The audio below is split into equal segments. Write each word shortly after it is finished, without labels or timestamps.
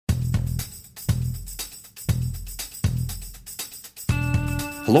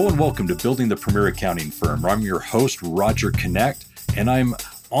Hello and welcome to Building the Premier Accounting Firm. I'm your host, Roger Connect, and I'm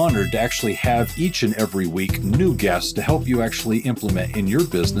honored to actually have each and every week new guests to help you actually implement in your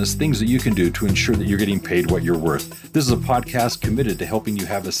business things that you can do to ensure that you're getting paid what you're worth. This is a podcast committed to helping you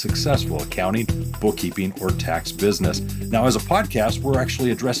have a successful accounting, bookkeeping, or tax business. Now, as a podcast, we're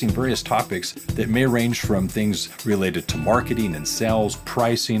actually addressing various topics that may range from things related to marketing and sales,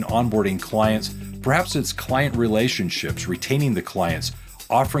 pricing, onboarding clients. Perhaps it's client relationships, retaining the clients,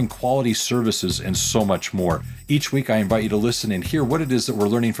 offering quality services, and so much more. Each week, I invite you to listen and hear what it is that we're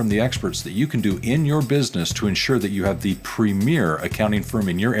learning from the experts that you can do in your business to ensure that you have the premier accounting firm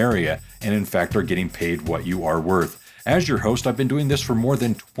in your area and, in fact, are getting paid what you are worth. As your host, I've been doing this for more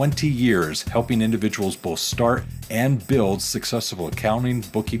than 20 years, helping individuals both start and build successful accounting,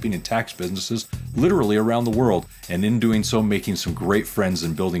 bookkeeping, and tax businesses literally around the world, and in doing so, making some great friends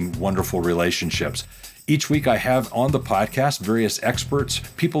and building wonderful relationships. Each week I have on the podcast various experts,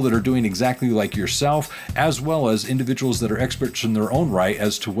 people that are doing exactly like yourself, as well as individuals that are experts in their own right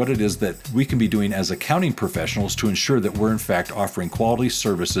as to what it is that we can be doing as accounting professionals to ensure that we're in fact offering quality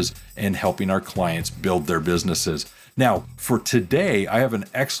services and helping our clients build their businesses. Now, for today, I have an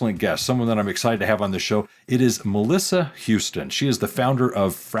excellent guest, someone that I'm excited to have on the show. It is Melissa Houston. She is the founder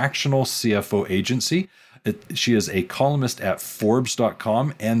of Fractional CFO Agency. She is a columnist at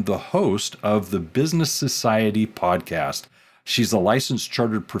Forbes.com and the host of the Business Society podcast. She's a licensed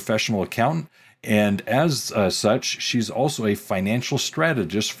chartered professional accountant, and as such, she's also a financial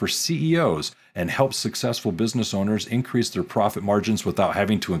strategist for CEOs and helps successful business owners increase their profit margins without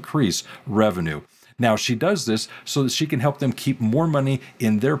having to increase revenue. Now, she does this so that she can help them keep more money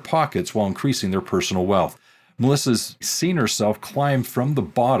in their pockets while increasing their personal wealth. Melissa's seen herself climb from the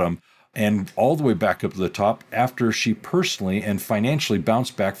bottom and all the way back up to the top after she personally and financially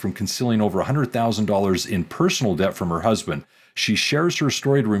bounced back from concealing over $100,000 in personal debt from her husband. She shares her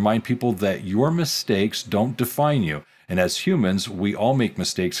story to remind people that your mistakes don't define you. And as humans, we all make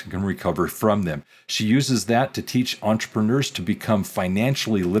mistakes and can recover from them. She uses that to teach entrepreneurs to become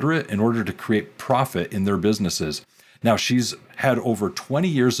financially literate in order to create profit in their businesses. Now, she's had over 20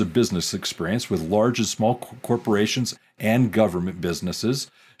 years of business experience with large and small corporations and government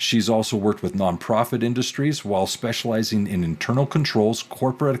businesses. She's also worked with nonprofit industries while specializing in internal controls,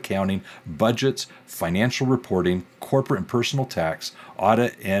 corporate accounting, budgets, financial reporting, corporate and personal tax,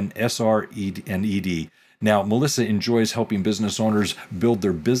 audit, and SR and ED. Now, Melissa enjoys helping business owners build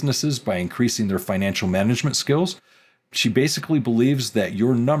their businesses by increasing their financial management skills. She basically believes that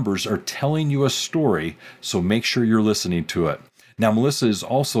your numbers are telling you a story, so make sure you're listening to it. Now, Melissa is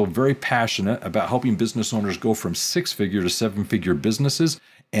also very passionate about helping business owners go from six-figure to seven-figure businesses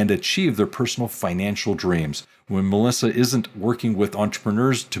and achieve their personal financial dreams. When Melissa isn't working with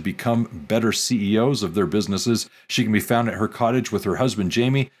entrepreneurs to become better CEOs of their businesses, she can be found at her cottage with her husband,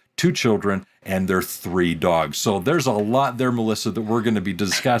 Jamie, 2 children, and their 3 dogs. So there's a lot there, Melissa, that we're going to be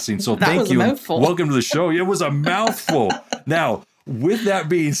discussing. So thank you. Welcome to the show. It was a mouthful. Now, with that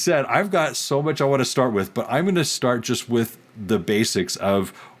being said, I've got so much I want to start with, but I'm going to start just with the basics of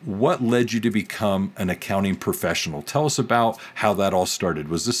what led you to become an accounting professional. Tell us about how that all started.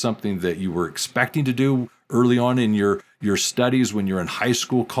 Was this something that you were expecting to do early on in your studies when you're in high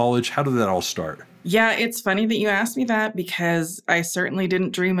school, college? How did that all start? Yeah, it's funny that you asked me that because I certainly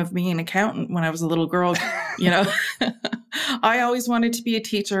didn't dream of being an accountant when I was a little girl. I always wanted to be a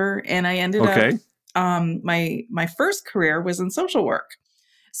teacher, and I ended up, my first career was in social work.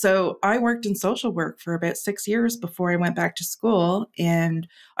 So I worked in social work for about 6 years before I went back to school, and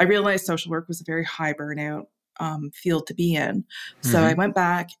I realized social work was a very high burnout field to be in. So I went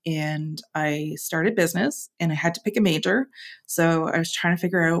back and I started business, and I had to pick a major. So I was trying to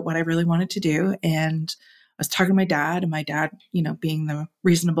figure out what I really wanted to do. And I was talking to my dad, and my dad, being the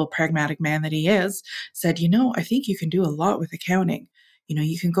reasonable, pragmatic man that he is, said, I think you can do a lot with accounting.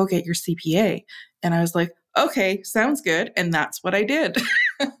 You can go get your CPA. And I was like, okay, sounds good. And that's what I did.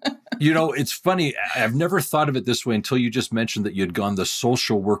 It's funny. I've never thought of it this way until you just mentioned that you'd gone the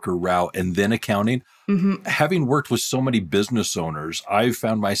social worker route and then accounting. Having worked with so many business owners, I've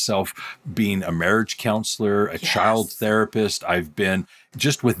found myself being a marriage counselor, a child therapist. I've been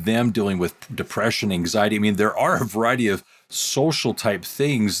just with them dealing with depression, anxiety. I mean, there are a variety of social type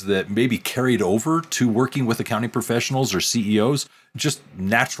things that maybe carried over to working with accounting professionals or CEOs, just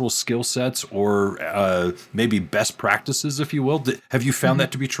natural skill sets or maybe best practices, if you will. Have you found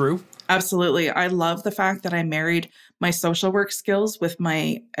that to be true? Absolutely. I love the fact that I married my social work skills with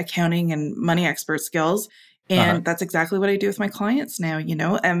my accounting and money expert skills. And that's exactly what I do with my clients now,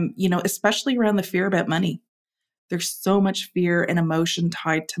 especially around the fear about money. There's so much fear and emotion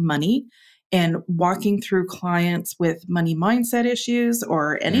tied to money. and walking through clients with money mindset issues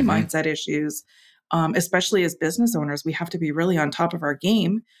or any mindset issues, especially as business owners, we have to be really on top of our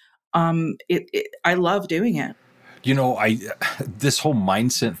game. I love doing it. You know, this whole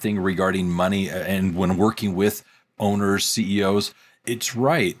mindset thing regarding money and when working with owners, CEOs, it's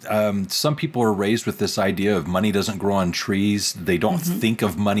right. Some people are raised with this idea of money doesn't grow on trees. They don't think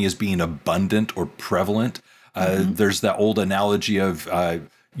of money as being abundant or prevalent. There's that old analogy of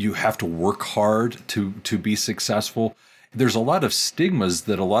you have to work hard to be successful. There's a lot of stigmas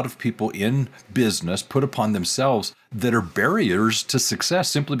that a lot of people in business put upon themselves that are barriers to success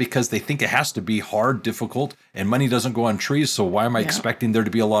simply because they think it has to be hard, difficult, and money doesn't go on trees. So why am I expecting there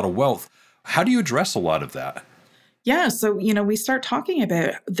to be a lot of wealth? How do you address a lot of that? Yeah. So, we start talking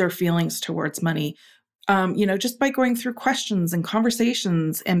about their feelings towards money, just by going through questions and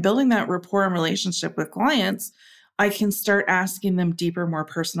conversations and building that rapport and relationship with clients. I can start asking them deeper, more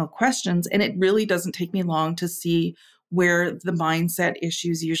personal questions. And it really doesn't take me long to see where the mindset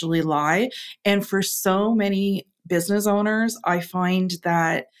issues usually lie. And for so many business owners, I find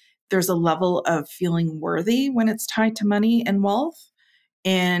that there's a level of feeling worthy when it's tied to money and wealth.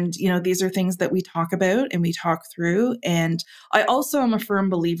 And, these are things that we talk about and we talk through. And I also am a firm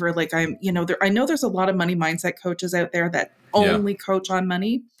believer, like I know there's a lot of money mindset coaches out there that only coach on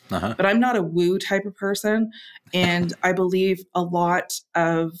money, but I'm not a woo type of person. And I believe a lot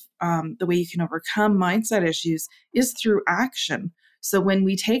of the way you can overcome mindset issues is through action. So when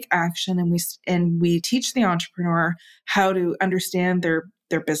we take action and we teach the entrepreneur how to understand their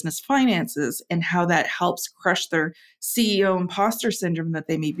business finances and how that helps crush their CEO imposter syndrome that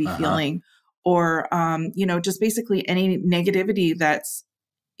they may be feeling, or, just basically any negativity that's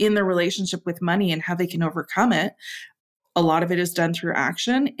in the relationship with money and how they can overcome it. A lot of it is done through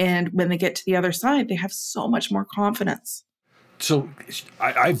action. And when they get to the other side, they have so much more confidence. So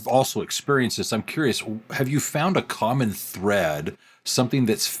I've also experienced this. I'm curious, have you found a common thread, something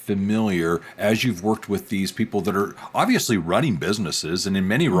that's familiar as you've worked with these people that are obviously running businesses and in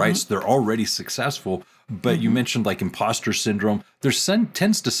many rights, they're already successful, but you mentioned like imposter syndrome. There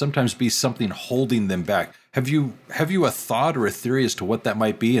tends to sometimes be something holding them back. Have you a thought or a theory as to what that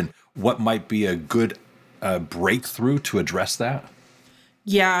might be and what might be a good breakthrough to address that?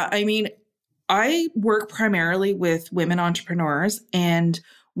 Yeah, I work primarily with women entrepreneurs, and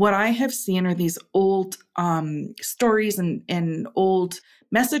what I have seen are these old stories and old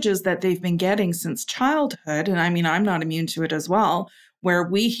messages that they've been getting since childhood. And I'm not immune to it as well, where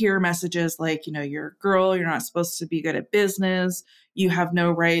we hear messages like, you're a girl, you're not supposed to be good at business, you have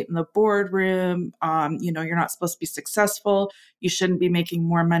no right in the boardroom, you're not supposed to be successful, you shouldn't be making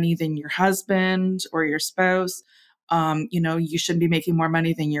more money than your husband or your spouse. You shouldn't be making more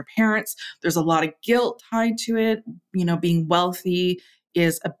money than your parents. There's a lot of guilt tied to it. Being wealthy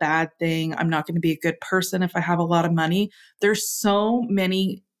is a bad thing. I'm not going to be a good person if I have a lot of money. There's so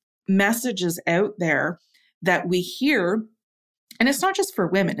many messages out there that we hear, and it's not just for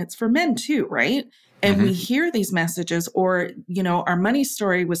women, it's for men too, right? And we hear these messages, or, our money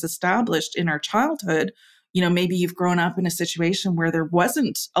story was established in our childhood. Maybe you've grown up in a situation where there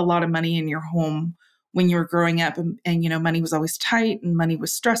wasn't a lot of money in your home when you were growing up, and money was always tight and money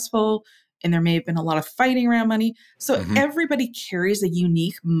was stressful, and there may have been a lot of fighting around money. So everybody carries a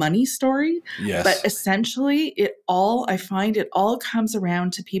unique money story. Yes. But essentially I find it all comes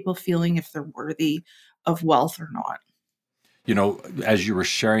around to people feeling if they're worthy of wealth or not. As you were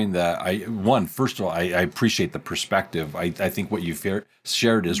sharing that, first of all, I appreciate the perspective. I think what you've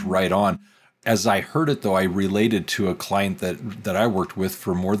shared is right on. As I heard it, though, I related to a client that I worked with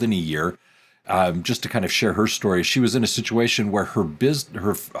for more than a year. Just to kind of share her story, she was in a situation where her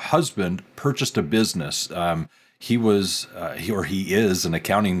husband purchased a business. He is an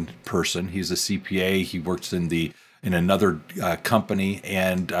accounting person. He's a CPA. He works in another company,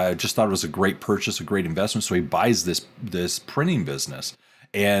 and just thought it was a great purchase, a great investment. So he buys this printing business,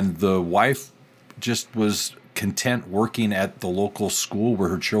 and the wife just was content working at the local school where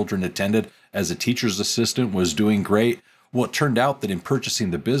her children attended as a teacher's assistant, was doing great. Well, it turned out that in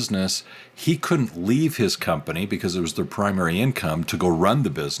purchasing the business, he couldn't leave his company because it was their primary income to go run the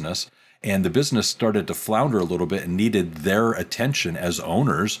business. And the business started to flounder a little bit and needed their attention as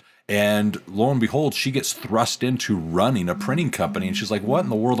owners. And lo and behold, she gets thrust into running a printing company. And she's like, what in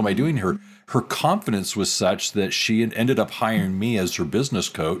the world am I doing here? Her confidence was such that she ended up hiring me as her business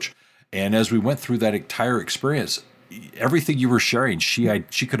coach. And as we went through that entire experience, everything you were sharing, she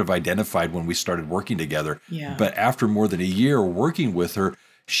could have identified when we started working together. Yeah. But after more than a year working with her,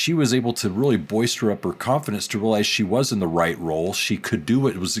 she was able to really bolster up her confidence to realize she was in the right role. She could do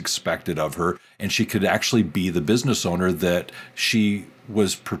what was expected of her, and she could actually be the business owner that she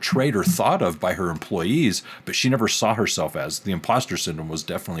was portrayed or thought of by her employees, but she never saw herself as. The imposter syndrome was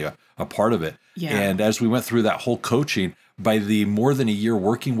definitely a part of it. Yeah. And as we went through that whole coaching, by the more than a year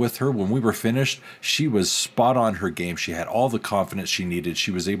working with her, when we were finished, she was spot on her game. She had all the confidence she needed.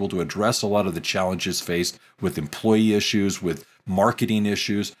 She was able to address a lot of the challenges faced with employee issues, with marketing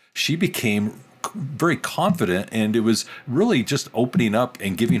issues. She became very confident, and it was really just opening up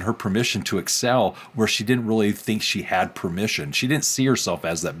and giving her permission to excel where she didn't really think she had permission. She didn't see herself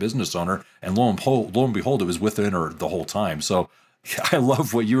as that business owner, and lo and behold, it was within her the whole time. So I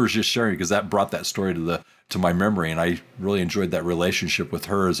love what you were just sharing, because that brought that story to my memory, and I really enjoyed that relationship with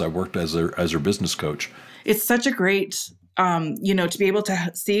her as I worked as her business coach. It's such a great to be able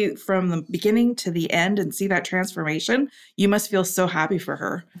to see from the beginning to the end and see that transformation. You must feel so happy for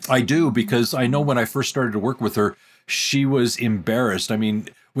her. I do, because I know when I first started to work with her, she was embarrassed. I mean,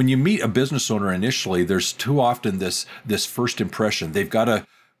 when you meet a business owner initially, there's too often this first impression. They've got to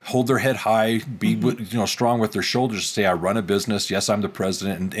hold their head high, be strong with their shoulders, say, I run a business. Yes, I'm the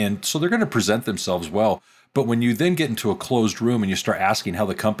president. And so they're going to present themselves well. But when you then get into a closed room and you start asking how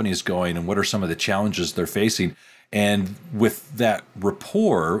the company is going and what are some of the challenges they're facing, and with that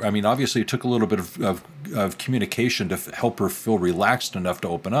rapport, I mean, obviously it took a little bit of communication to help her feel relaxed enough to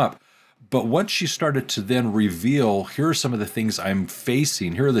open up. But once she started to then reveal, here are some of the things I'm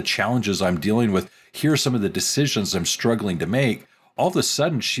facing, here are the challenges I'm dealing with, here are some of the decisions I'm struggling to make, all of a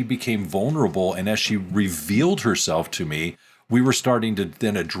sudden she became vulnerable. And as she revealed herself to me, we were starting to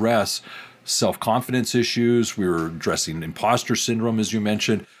then address self-confidence issues. We were addressing imposter syndrome, as you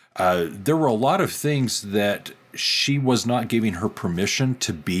mentioned. There were a lot of things that she was not giving her permission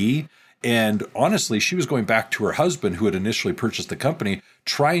to be. And honestly, she was going back to her husband, who had initially purchased the company,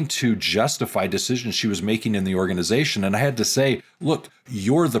 trying to justify decisions she was making in the organization. And I had to say, look,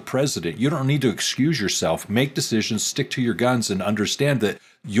 you're the president. You don't need to excuse yourself. Make decisions, stick to your guns, and understand that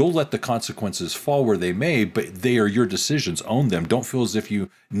you'll let the consequences fall where they may, but they are your decisions. Own them. Don't feel as if you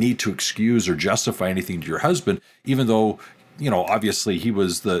need to excuse or justify anything to your husband, even though obviously he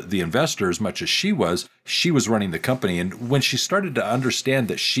was the investor as much as she was running the company. And when she started to understand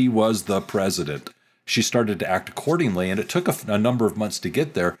that she was the president, she started to act accordingly. And it took a number of months to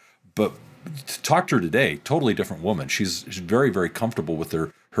get there. But to talk to her today, totally different woman. She's very, very comfortable with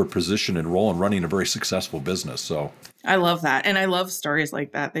her position and role and running a very successful business. So I love that. And I love stories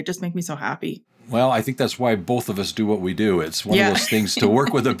like that. They just make me so happy. Well, I think that's why both of us do what we do. It's one of those things to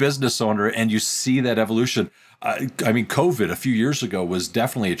work with a business owner and you see that evolution. I mean, COVID a few years ago was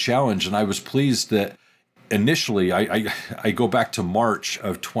definitely a challenge. And I was pleased that initially, I go back to March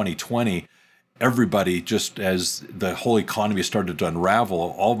of 2020, everybody, just as the whole economy started to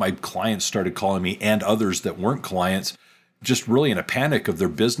unravel, all my clients started calling me, and others that weren't clients, just really in a panic of their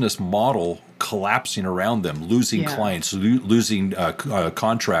business model collapsing around them, losing clients, losing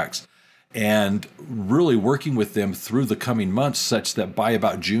contracts. And really working with them through the coming months, such that by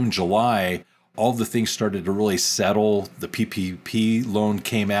about June, July, all the things started to really settle. The PPP loan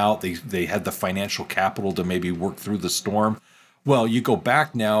came out. They had the financial capital to maybe work through the storm. Well, you go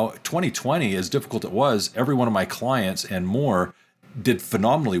back now, 2020, as difficult it was, every one of my clients and more did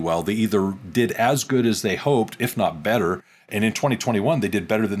phenomenally well. They either did as good as they hoped, if not better. And in 2021, they did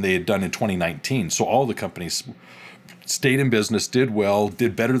better than they had done in 2019. So all the companies stayed in business, did well,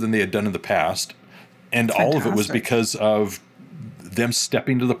 did better than they had done in the past. And all of it was because of them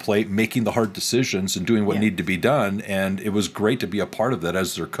stepping to the plate, making the hard decisions and doing what needed to be done. And it was great to be a part of that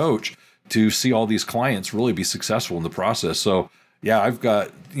as their coach, to see all these clients really be successful in the process. So yeah, I've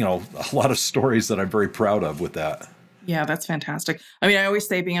got, a lot of stories that I'm very proud of with that. Yeah, that's fantastic. I mean, I always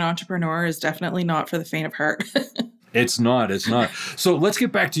say being an entrepreneur is definitely not for the faint of heart. It's not. So let's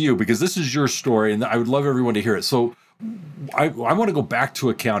get back to you, because this is your story and I would love everyone to hear it. So I want to go back to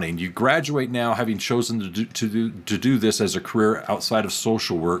accounting. You graduate now, having chosen to do this as a career outside of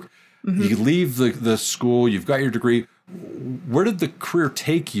social work. Mm-hmm. You leave the school, you've got your degree. Where did the career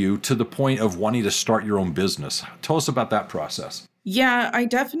take you to the point of wanting to start your own business? Tell us about that process. Yeah, I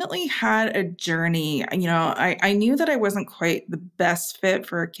definitely had a journey. I knew that I wasn't quite the best fit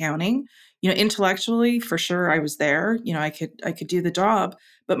for accounting. Intellectually, for sure, I was there. I could do the job.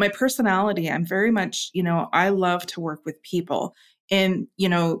 But my personality, I'm very much, I love to work with people. And,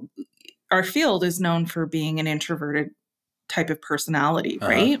 our field is known for being an introverted type of personality,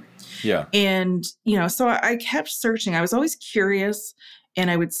 right? Yeah. And, so I kept searching. I was always curious, and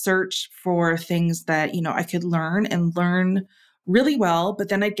I would search for things that, I could learn really well, but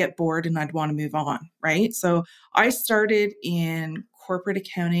then I'd get bored and I'd want to move on, right? So I started in corporate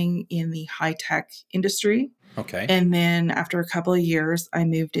accounting in the high-tech industry. Okay. And then after a couple of years, I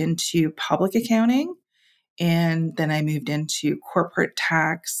moved into public accounting. And then I moved into corporate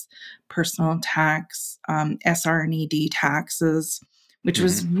tax, personal tax, SR&ED taxes, which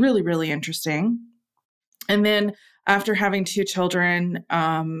was really, really interesting. And then after having 2 children,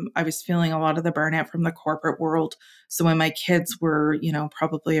 I was feeling a lot of the burnout from the corporate world. So when my kids were,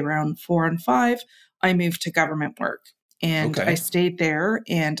 probably around 4 and 5, I moved to government work. And I stayed there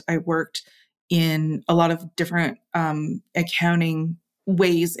and I worked in a lot of different accounting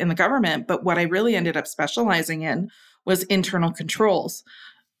ways in the government. But what I really ended up specializing in was internal controls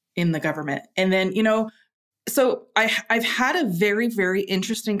in the government. And then, so I've had a very, very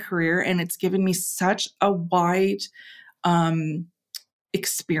interesting career, and it's given me such a wide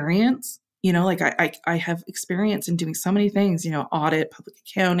experience. Like I have experience in doing so many things, audit, public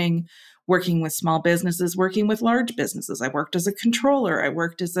accounting, working with small businesses, working with large businesses. I worked as a controller. I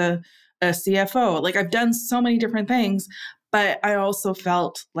worked as a CFO. Like I've done so many different things, but I also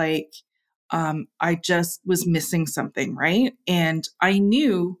felt like I just was missing something, right? And I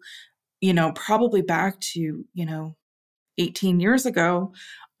knew, probably back to, 18 years ago,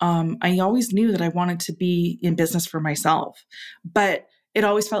 I always knew that I wanted to be in business for myself, but it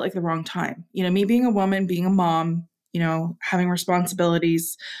always felt like the wrong time. Me being a woman, being a mom, having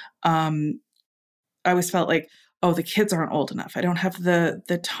responsibilities, I always felt like, oh, the kids aren't old enough. I don't have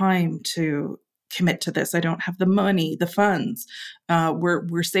the time to commit to this. I don't have the money, the funds.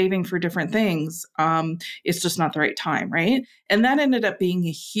 We're saving for different things. It's just not the right time, right? And that ended up being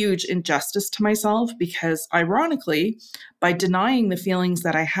a huge injustice to myself because, ironically, by denying the feelings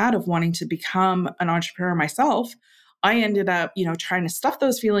that I had of wanting to become an entrepreneur myself, I ended up, trying to stuff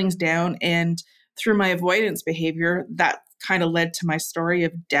those feelings down. And through my avoidance behavior, that kind of led to my story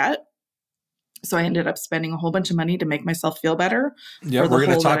of debt. So I ended up spending a whole bunch of money to make myself feel better. Yeah, we're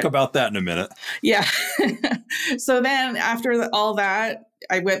going to talk about that in a minute. Yeah. So then after all that,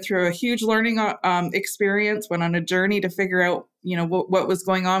 I went through a huge learning experience, went on a journey to figure out, what was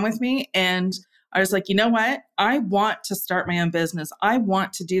going on with me. And I was like, you know what? I want to start my own business. I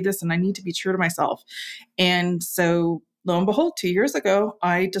want to do this and I need to be true to myself. And so lo and behold, 2 years ago,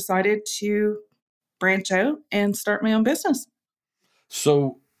 I decided to branch out and start my own business.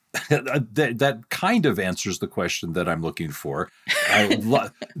 So that kind of answers the question that I'm looking for.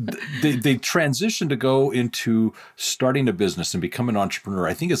 The transition to go into starting a business and become an entrepreneur,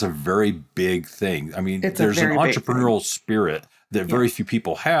 I think is a very big thing. I mean, there's an entrepreneurial spirit that very few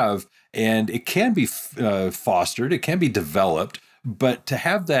people have, and it can be fostered, it can be developed, but to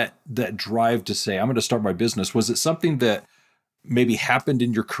have that drive to say, I'm going to start my business, was it something that maybe happened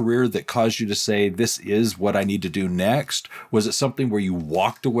in your career that caused you to say, this is what I need to do next? Was it something where you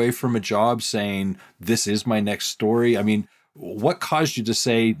walked away from a job saying, this is my next story? I mean, what caused you to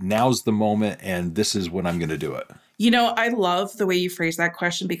say, now's the moment and this is when I'm going to do it? I love the way you phrase that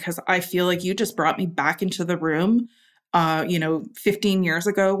question because I feel like you just brought me back into the room, 15 years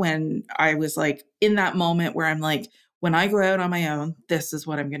ago when I was like in that moment where I'm like, when I go out on my own, this is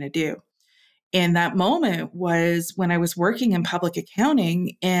what I'm going to do. And that moment was when I was working in public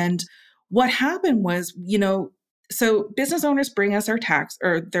accounting. And what happened was, so business owners bring us our tax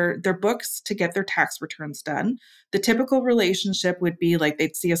or their books to get their tax returns done. The typical relationship would be like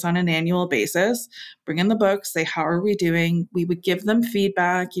they'd see us on an annual basis, bring in the books, say, how are we doing? We would give them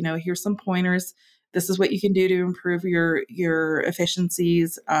feedback, here's some pointers. This is what you can do to improve your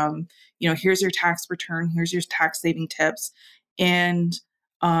efficiencies. Here's your tax return. Here's your tax saving tips. And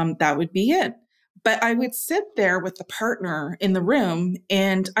that would be it. But I would sit there with the partner in the room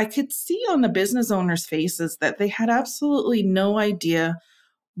and I could see on the business owners' faces that they had absolutely no idea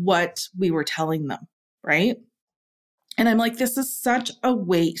what we were telling them, right? And I'm like, this is such a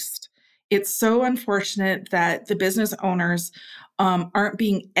waste. It's so unfortunate that the business owners aren't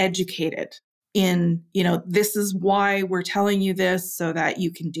being educated in, this is why we're telling you this so that you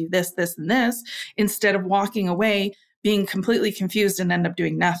can do this, this, and this, instead of walking away being completely confused and end up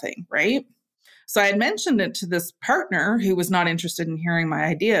doing nothing, right? So I had mentioned it to this partner who was not interested in hearing my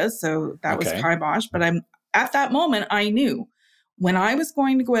ideas. So that was kibosh. But at that moment, I knew when I was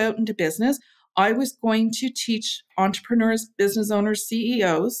going to go out into business, I was going to teach entrepreneurs, business owners,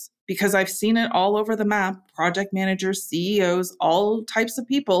 CEOs, because I've seen it all over the map, project managers, CEOs, all types of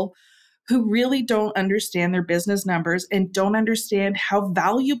people who really don't understand their business numbers and don't understand how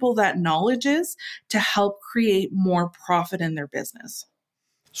valuable that knowledge is to help create more profit in their business.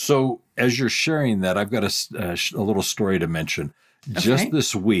 So as you're sharing that, I've got a little story to mention. Just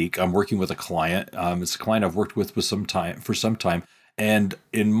this week, I'm working with a client. It's a client I've worked with for some time. And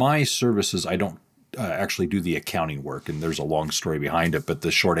in my services, I don't actually do the accounting work. And there's a long story behind it. But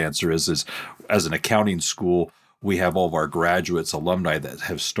the short answer is as an accounting school, we have all of our graduates, alumni that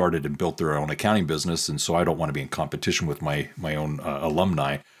have started and built their own accounting business. And so I don't want to be in competition with my own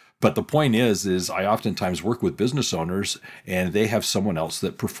alumni. But the point is I oftentimes work with business owners and they have someone else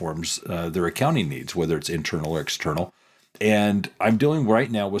that performs their accounting needs, whether it's internal or external. And I'm dealing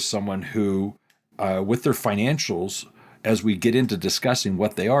right now with someone who, with their financials, as we get into discussing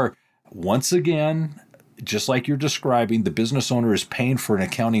what they are, once again, just like you're describing, the business owner is paying for an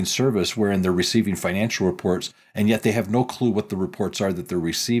accounting service wherein they're receiving financial reports, and yet they have no clue what the reports are that they're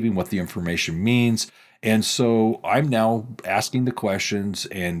receiving, what the information means. And so I'm now asking the questions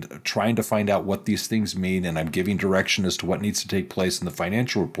and trying to find out what these things mean, and I'm giving direction as to what needs to take place in the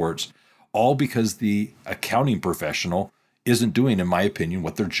financial reports, all because the accounting professional isn't doing, in my opinion,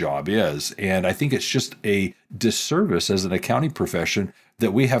 what their job is. And I think it's just a disservice as an accounting profession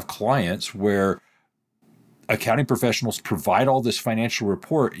that we have clients where accounting professionals provide all this financial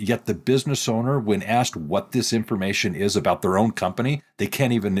report, yet the business owner, when asked what this information is about their own company, they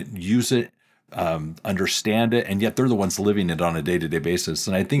can't even use it, understand it, and yet they're the ones living it on a day-to-day basis.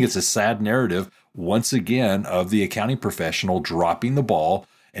 And I think it's a sad narrative, once again, of the accounting professional dropping the ball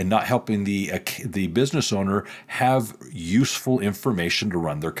and not helping the business owner have useful information to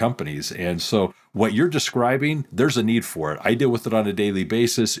run their companies. And so what you're describing, there's a need for it. I deal with it on a daily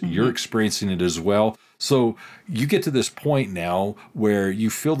basis. Mm-hmm. You're experiencing it as well. So you get to this point now where you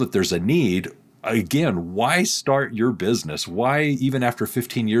feel that there's a need. Again, why start your business? Why, even after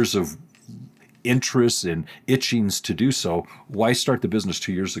 15 years of interests and itchings to do so, why start the business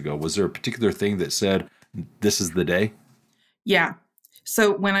 2 years ago? Was there a particular thing that said, this is the day? Yeah.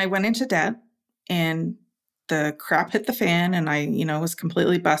 So when I went into debt and the crap hit the fan and I, was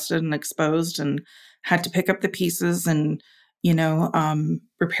completely busted and exposed and had to pick up the pieces and,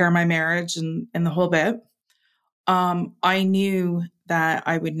 repair my marriage and the whole bit, I knew that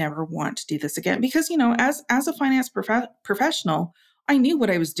I would never want to do this again because, as a finance professional, I knew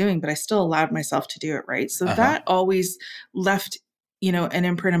what I was doing, but I still allowed myself to do it. Right. So that always left an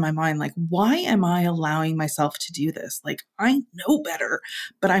imprint in my mind, like, why am I allowing myself to do this? Like, I know better,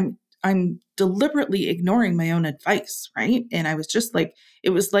 but I'm deliberately ignoring my own advice. Right. And I was just like, it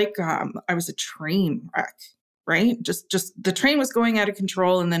was like, I was a train wreck, right? Just the train was going out of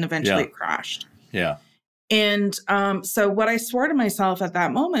control and then eventually it crashed. Yeah. And so what I swore to myself at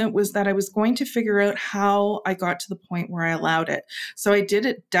that moment was that I was going to figure out how I got to the point where I allowed it. So I did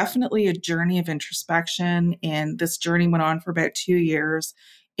it, definitely a journey of introspection. And this journey went on for about 2 years.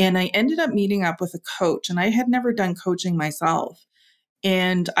 And I ended up meeting up with a coach, and I had never done coaching myself.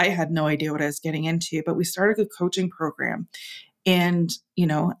 And I had no idea what I was getting into, but we started a coaching program. And,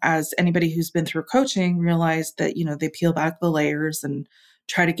 as anybody who's been through coaching realized that, they peel back the layers and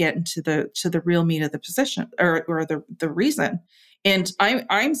try to get into the real meat of the position or the reason. And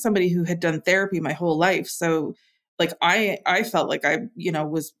I'm somebody who had done therapy my whole life. So like I felt like I,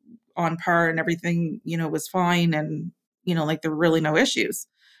 was on par and everything, was fine. And, like there were really no issues.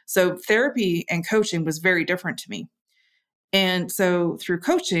 So therapy and coaching was very different to me. And so through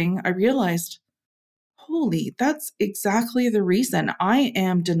coaching, I realized, holy, that's exactly the reason I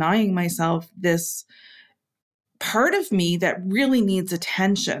am denying myself this part of me that really needs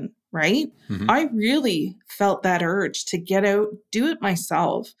attention, right? Mm-hmm. I really felt that urge to get out, do it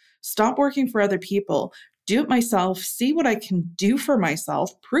myself, stop working for other people, do it myself, see what I can do for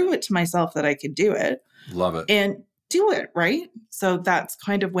myself, prove it to myself that I could do it. Love it. And do it, right? So that's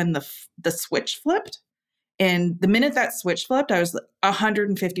kind of when the switch flipped. And the minute that switch flipped, I was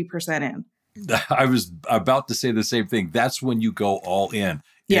 150% in. I was about to say the same thing. That's when you go all in.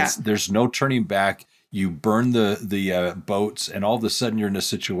 There's no turning back. You burn the boats, and all of a sudden you're in a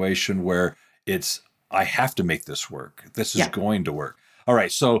situation where I have to make this work. This is going to work. All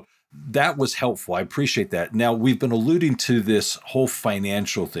right. So that was helpful. I appreciate that. Now, we've been alluding to this whole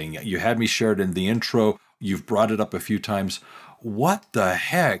financial thing. You had me share it in the intro. You've brought it up a few times. What the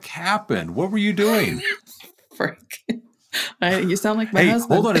heck happened? What were you doing? Frick. You sound like my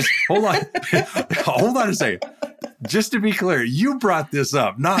husband. Hold on. Hold on a second. Just to be clear, you brought this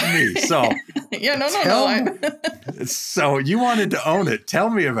up, not me. So no. So you wanted to own it. Tell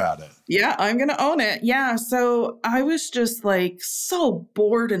me about it. Yeah, I'm going to own it. Yeah. So I was just like so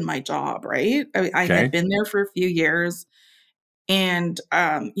bored in my job, right? I had been there for a few years, and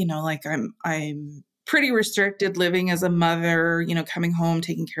like I'm pretty restricted living as a mother, coming home,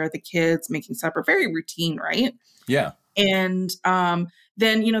 taking care of the kids, making supper, very routine, right? Yeah. And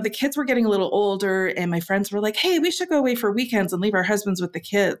then, the kids were getting a little older, and my friends were like, hey, we should go away for weekends and leave our husbands with the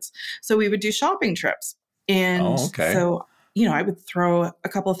kids. So we would do shopping trips. And so, I would throw a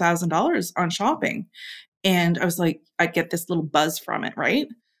couple $1,000s on shopping. And I was like, I'd get this little buzz from it, right?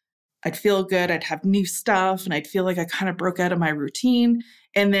 I'd feel good. I'd have new stuff and I'd feel like I kind of broke out of my routine.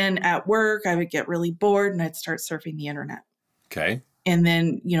 And then at work, I would get really bored and I'd start surfing the internet. Okay. And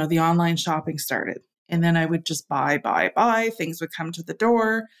then, the online shopping started. And then I would just buy. Things would come to the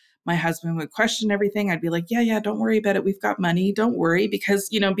door. My husband would question everything. I'd be like, yeah, don't worry about it. We've got money. Don't worry. Because,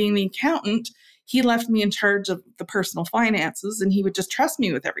 being the accountant, he left me in charge of the personal finances and he would just trust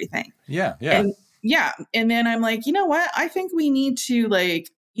me with everything. Yeah. And then I'm like, you know what? I think we need to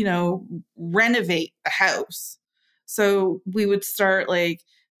renovate the house. So we would start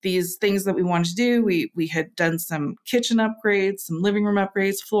these things that we wanted to do. We had done some kitchen upgrades, some living room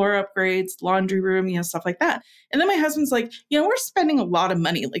upgrades, floor upgrades, laundry room, stuff like that. And then my husband's like, we're spending a lot of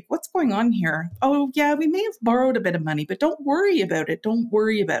money. Like, what's going on here? Oh, yeah, we may have borrowed a bit of money, but don't worry about it. Don't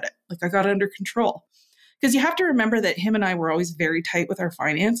worry about it. Like, I got it under control. Because you have to remember that him and I were always very tight with our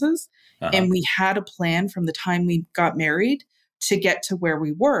finances. And we had a plan from the time we got married to get to where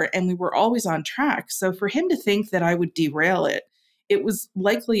we were. And we were always on track. So for him to think that I would derail it, it was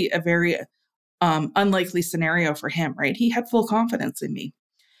likely a very unlikely scenario for him, right? He had full confidence in me.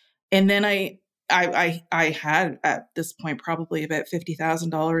 And then I had at this point probably about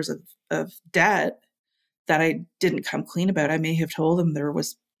 $50,000 of debt that I didn't come clean about. I may have told him there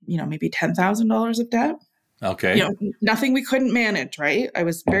was, maybe $10,000 of debt. Okay. Nothing we couldn't manage, right? I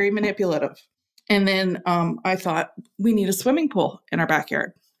was very manipulative. And then I thought, we need a swimming pool in our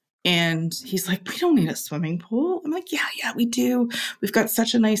backyard. And he's like, we don't need a swimming pool. I'm like, yeah, we do. We've got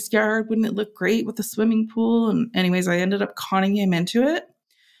such a nice yard. Wouldn't it look great with a swimming pool? And anyways, I ended up conning him into it.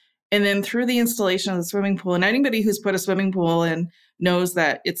 And then through the installation of the swimming pool, and anybody who's put a swimming pool in knows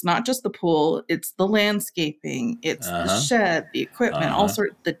that it's not just the pool, it's the landscaping, it's the shed, the equipment, all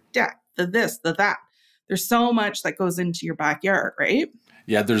sorts, the deck, the this, the that. There's so much that goes into your backyard, right?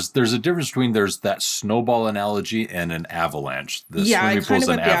 Yeah, there's a difference between there's that snowball analogy and an avalanche. The swimming pool's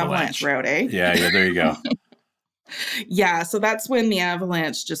an avalanche route, eh? Yeah, there you go. Yeah, so that's when the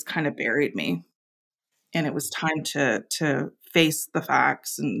avalanche just kind of buried me. And it was time to face the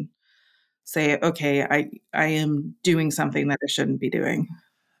facts and say, okay, I am doing something that I shouldn't be doing.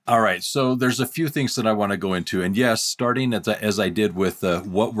 All right. So there's a few things that I want to go into. And yes, starting as I did with the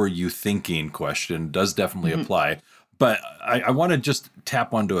what were you thinking question does definitely apply. But I want to just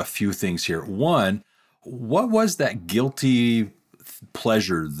tap onto a few things here. One, what was that guilty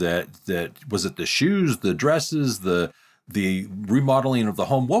pleasure that was it the shoes, the dresses, the remodeling of the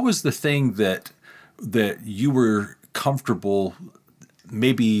home? What was the thing that you were comfortable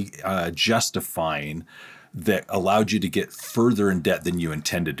maybe justifying that allowed you to get further in debt than you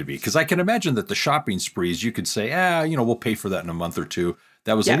intended to be? Because I can imagine that the shopping sprees, you could say, we'll pay for that in a month or two.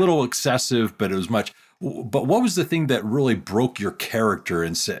 That was a little excessive, but it was much. But what was the thing that really broke your character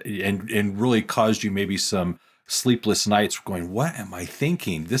and really caused you maybe some sleepless nights going, what am I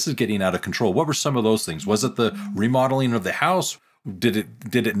thinking? This is getting out of control. What were some of those things? Was it the remodeling of the house? Did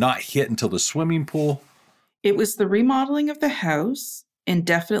it not hit until the swimming pool? It was the remodeling of the house and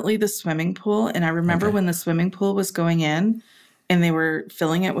definitely the swimming pool. And I remember when the swimming pool was going in and they were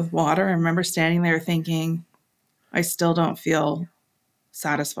filling it with water, I remember standing there thinking, I still don't feel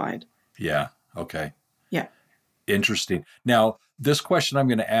satisfied. Yeah. Okay. Yeah. Interesting. Now, this question I'm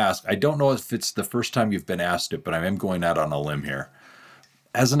going to ask, I don't know if it's the first time you've been asked it, but I am going out on a limb here.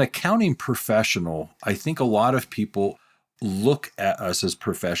 As an accounting professional, I think a lot of people look at us as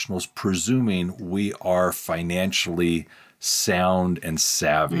professionals presuming we are financially sound and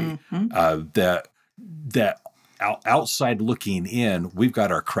savvy, that outside looking in, we've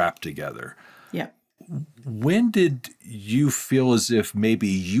got our crap together. Yeah. When did you feel as if maybe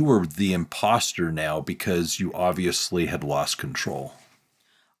you were the imposter now because you obviously had lost control?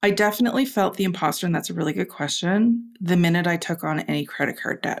 I definitely felt the imposter, and that's a really good question, the minute I took on any credit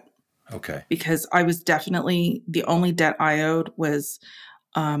card debt. Okay. Because I was definitely, the only debt I owed was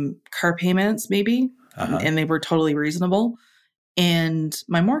car payments, maybe, and they were totally reasonable, and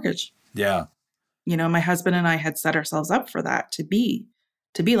my mortgage. Yeah. My husband and I had set ourselves up for that, to be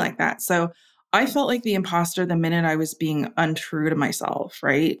like that. So I felt like the imposter the minute I was being untrue to myself,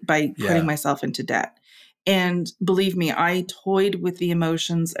 right? By putting myself into debt. And believe me, I toyed with the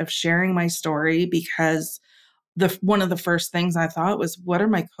emotions of sharing my story because one of the first things I thought was, what are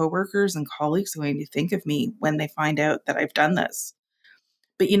my coworkers and colleagues going to think of me when they find out that I've done this?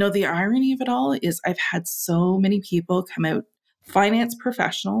 But the irony of it all is I've had so many people come out, finance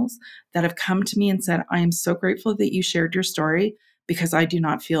professionals, that have come to me and said, I am so grateful that you shared your story because I do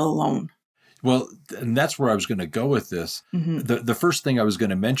not feel alone. Well, and that's where I was going to go with this. The first thing I was going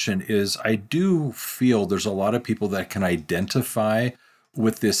to mention is I do feel there's a lot of people that can identify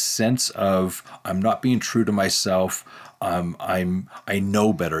with this sense of, I'm not being true to myself. I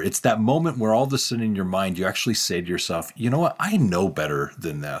know better. It's that moment where all of a sudden in your mind, you actually say to yourself, you know what? I know better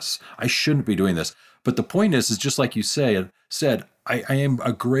than this. I shouldn't be doing this. But the point is just like you said, I am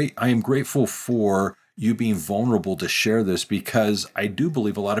grateful for you being vulnerable to share this, because I do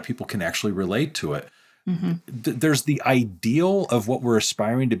believe a lot of people can actually relate to it. Mm-hmm. There's the ideal of what we're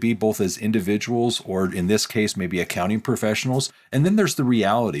aspiring to be, both as individuals or in this case, maybe accounting professionals. And then there's the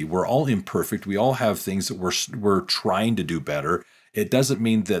reality. We're all imperfect. We all have things that we're trying to do better. It doesn't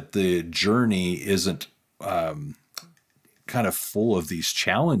mean that the journey isn't kind of full of these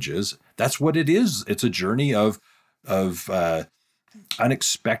challenges. That's what it is. It's a journey of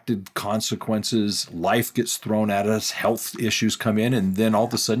unexpected consequences. Life gets thrown at us, health issues come in, and then all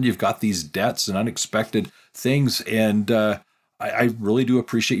of a sudden you've got these debts and unexpected things. And I really do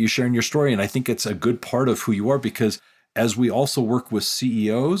appreciate you sharing your story. And I think it's a good part of who you are, because as we also work with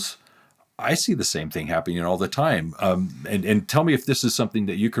CEOs, I see the same thing happening all the time. And tell me if this is something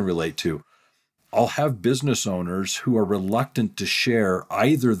that you can relate to. I'll have business owners who are reluctant to share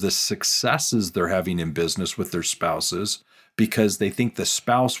either the successes they're having in business with their spouses, because they think the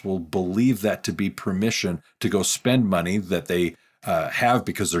spouse will believe that to be permission to go spend money that they have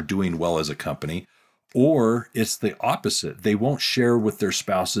because they're doing well as a company. Or it's the opposite. They won't share with their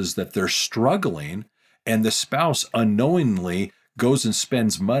spouses that they're struggling, and the spouse unknowingly goes and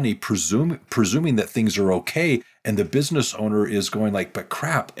spends money, presuming that things are okay. And the business owner is going like, but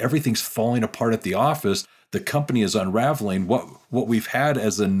crap, everything's falling apart at the office. The company is unraveling. What we've had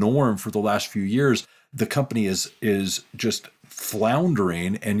as a norm for the last few years, the company is just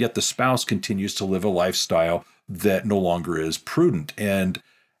floundering, and yet the spouse continues to live a lifestyle that no longer is prudent. And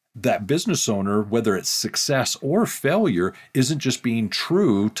that business owner, whether it's success or failure, isn't just being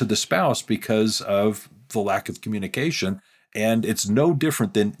true to the spouse because of the lack of communication. And it's no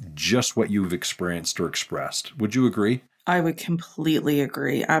different than just what you've experienced or expressed. Would you agree? I would completely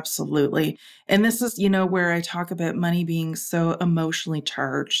agree. Absolutely. And this is, where I talk about money being so emotionally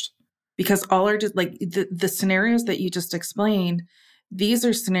charged, because all are just like the scenarios that you just explained, these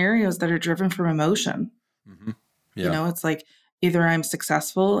are scenarios that are driven from emotion. Mm-hmm. Yeah. It's like either I'm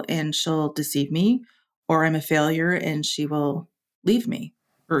successful and she'll deceive me, or I'm a failure and she will leave me,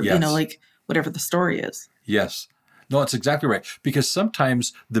 or, yes. Like whatever the story is. Yes. No, that's exactly right. Because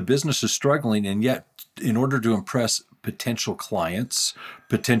sometimes the business is struggling, and yet in order to impress potential clients,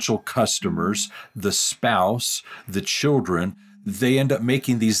 potential customers, the spouse, the children, they end up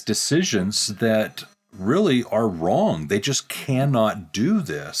making these decisions that really are wrong. They just cannot do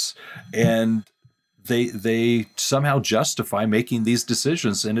this. And they somehow justify making these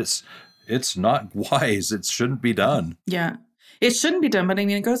decisions, and it's not wise. It shouldn't be done. Yeah. It shouldn't be done. But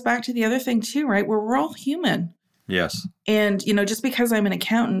it goes back to the other thing too, right? Where we're all human. Yes. And, just because I'm an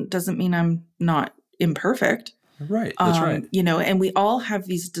accountant doesn't mean I'm not imperfect. Right. That's right. And we all have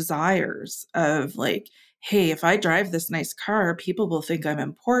these desires of like, hey, if I drive this nice car, people will think I'm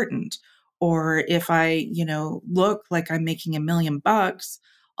important. Or if I, look like I'm making $1 million,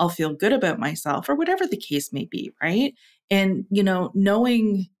 I'll feel good about myself, or whatever the case may be. Right. And,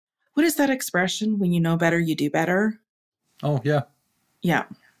 knowing, what is that expression? When you know better, you do better. Oh, yeah. Yeah.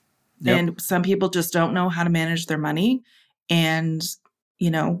 Yep. And some people just don't know how to manage their money. And,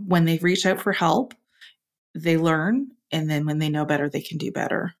 when they reach out for help, they learn. And then when they know better, they can do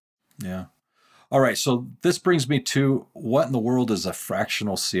better. Yeah. All right. So this brings me to, what in the world is a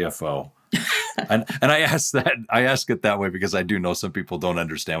fractional CFO? and I ask it that way because I do know some people don't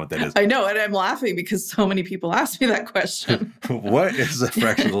understand what that is. I know. And I'm laughing because so many people ask me that question. What is a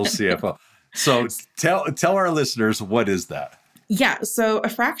fractional CFO? So tell our listeners, what is that? Yeah. So a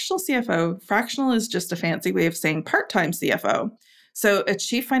fractional CFO, fractional is just a fancy way of saying part-time CFO. So a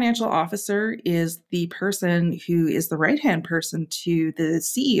chief financial officer is the person who is the right-hand person to the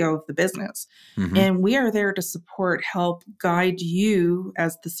CEO of the business. Mm-hmm. And we are there to support, help guide you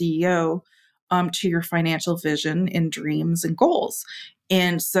as the CEO to your financial vision and dreams and goals.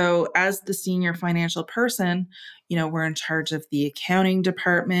 And so as the senior financial person, we're in charge of the accounting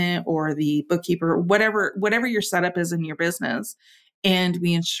department or the bookkeeper, whatever your setup is in your business. And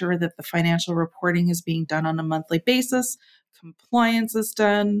we ensure that the financial reporting is being done on a monthly basis, compliance is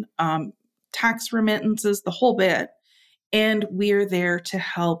done, tax remittances, the whole bit. And we're there to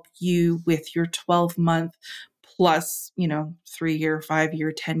help you with your 12-month plus, 3-year,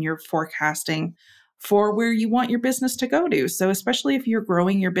 5-year, 10-year forecasting for where you want your business to go to. So especially if you're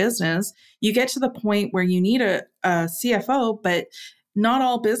growing your business, you get to the point where you need a CFO, but not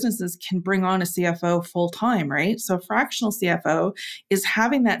all businesses can bring on a CFO full time, right? So fractional CFO is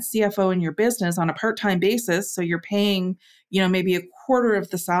having that CFO in your business on a part-time basis. So you're paying, maybe quarter of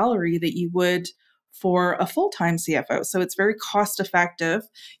the salary that you would for a full-time CFO. So it's very cost effective.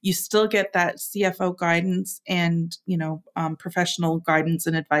 You still get that CFO guidance and, professional guidance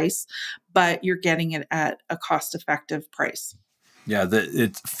and advice, but you're getting it at a cost effective price. Yeah,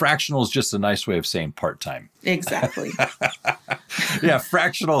 fractional is just a nice way of saying part-time. Exactly. Yeah,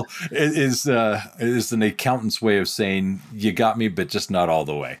 fractional is an accountant's way of saying you got me, but just not all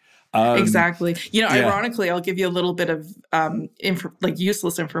the way. Exactly. Ironically, I'll give you a little bit of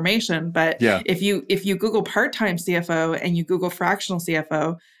useless information, but if you Google part-time CFO and you Google fractional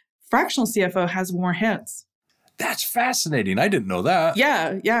CFO has more hits. That's fascinating. I didn't know that.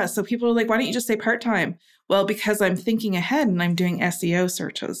 Yeah. So people are like, why don't you just say part-time? Well, because I'm thinking ahead and I'm doing SEO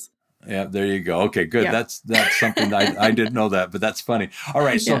searches. Yeah, there you go. Okay, good. Yeah. That's something I didn't know that, but that's funny. All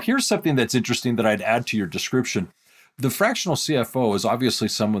right, so here's something that's interesting that I'd add to your description. The fractional CFO is obviously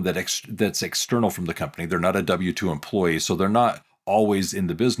someone that's external from the company. They're not a W-2 employee, so they're not always in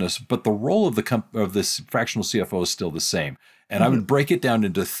the business, but the role of this fractional CFO is still the same. And I would break it down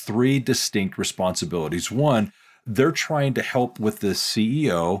into 3 distinct responsibilities. One, they're trying to help with the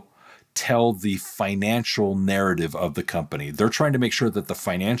CEO tell the financial narrative of the company. They're trying to make sure that the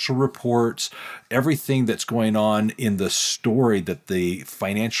financial reports, everything that's going on in the story that the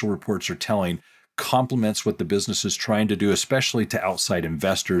financial reports are telling, complements what the business is trying to do, especially to outside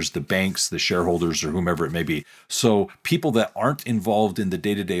investors, the banks, the shareholders, or whomever it may be. So people that aren't involved in the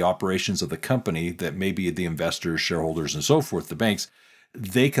day-to-day operations of the company, that may be the investors, shareholders, and so forth, the banks,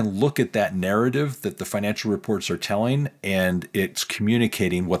 they can look at that narrative that the financial reports are telling, and it's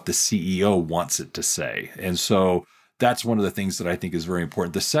communicating what the CEO wants it to say. And so that's one of the things that I think is very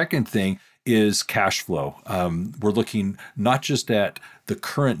important. The second thing is cash flow. We're looking not just at the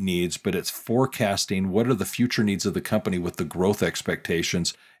current needs, but it's forecasting what are the future needs of the company with the growth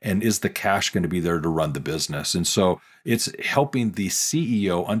expectations, and is the cash going to be there to run the business? And so it's helping the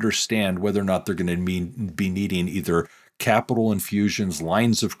CEO understand whether or not they're going to be needing either capital infusions,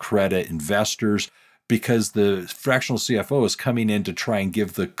 lines of credit, investors, because the fractional CFO is coming in to try and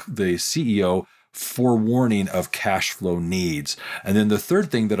give the CEO forewarning of cash flow needs. And then the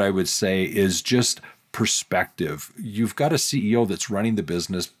third thing that I would say is just perspective. You've got a CEO that's running the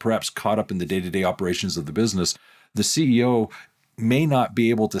business, perhaps caught up in the day-to-day operations of the business. The CEO may not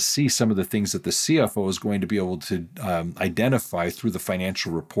be able to see some of the things that the CFO is going to be able to identify through the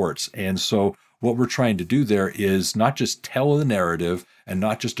financial reports. And so what we're trying to do there is not just tell the narrative and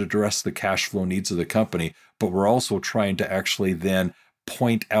not just address the cash flow needs of the company, but we're also trying to actually then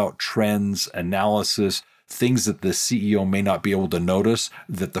point out trends, analysis, things that the CEO may not be able to notice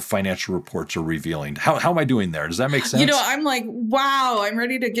that the financial reports are revealing. How am I doing there? Does that make sense? I'm like, wow, I'm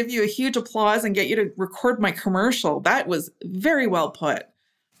ready to give you a huge applause and get you to record my commercial. That was very well put.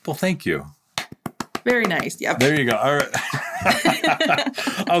 Well, thank you. Very nice. Yep. There you go. All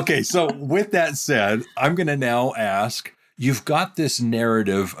right. Okay. So with that said, I'm going to now ask, you've got this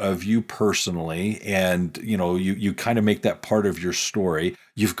narrative of you personally, and you kind of make that part of your story.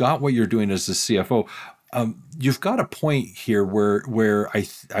 You've got what you're doing as the CFO. You've got a point here where I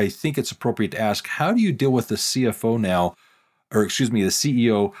think it's appropriate to ask, how do you deal with the CFO now, or excuse me, the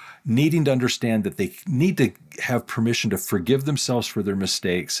CEO needing to understand that they need to have permission to forgive themselves for their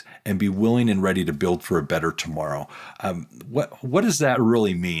mistakes and be willing and ready to build for a better tomorrow? What does that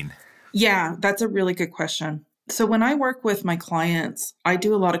really mean? Yeah, that's a really good question. So when I work with my clients, I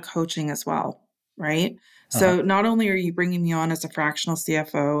do a lot of coaching as well, right? So not only are you bringing me on as a fractional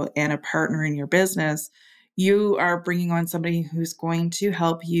CFO and a partner in your business, you are bringing on somebody who's going to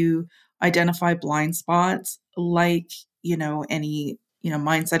help you identify blind spots, like, any,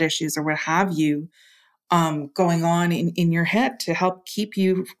 mindset issues or what have you, going on in your head to help keep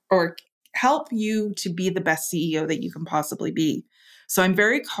you or help you to be the best CEO that you can possibly be. So I'm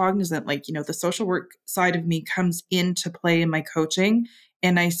very cognizant, the social work side of me comes into play in my coaching.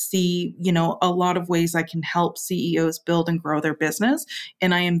 And I see, a lot of ways I can help CEOs build and grow their business.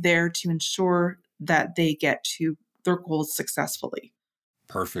 And I am there to ensure that they get to their goals successfully.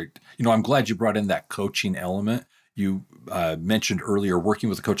 Perfect. I'm glad you brought in that coaching element. You mentioned earlier working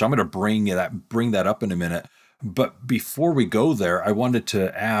with a coach. I'm going to bring that up in a minute. But before we go there, I wanted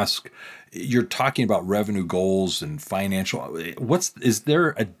to ask, you're talking about revenue goals and financial. Is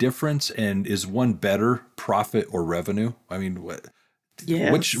there a difference, and is one better, profit or revenue? I mean,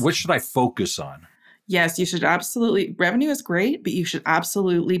 Yes. What should I focus on? Yes, you should absolutely. Revenue is great, but you should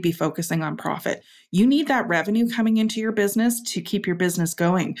absolutely be focusing on profit. You need that revenue coming into your business to keep your business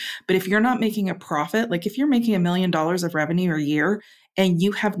going. But if you're not making a profit, like if you're making $1 million of revenue a year and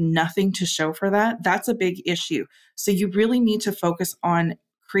you have nothing to show for that, that's a big issue. So you really need to focus on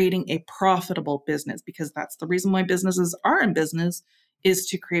creating a profitable business, because that's the reason why businesses are in business, is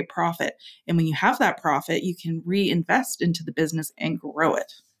to create profit. And when you have that profit, you can reinvest into the business and grow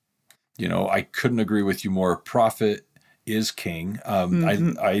it. I couldn't agree with you more. Profit is king.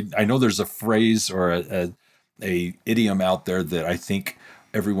 Mm-hmm. I know there's a phrase or a idiom out there that I think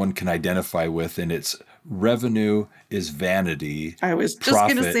everyone can identify with, and it's revenue is vanity. I was just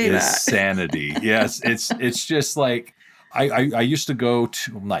going to say that. Sanity. Yes, it's just like I used to go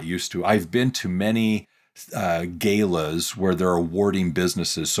to. I'm not used to. I've been to many galas where they're awarding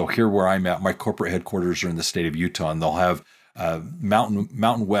businesses. So here where I'm at, my corporate headquarters are in the state of Utah, and they'll have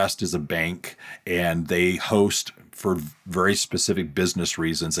Mountain West is a bank, and they host, for very specific business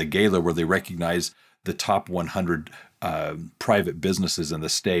reasons, a gala where they recognize the top 100 private businesses in the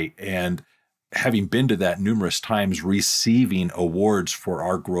state. And having been to that numerous times, receiving awards for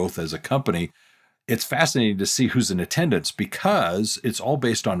our growth as a company, it's fascinating to see who's in attendance, because it's all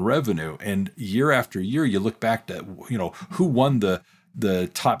based on revenue. And year after year, you look back to, who won the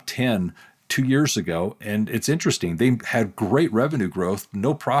top 10 2 years ago. And it's interesting. They had great revenue growth,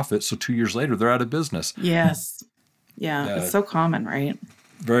 no profit. So 2 years later, they're out of business. Yes. Yeah. It's so common, right?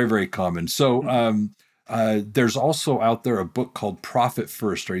 Very, very common. So there's also out there a book called Profit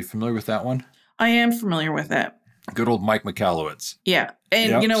First. Are you familiar with that one? I am familiar with it. Good old Mike Michalowicz. Yeah.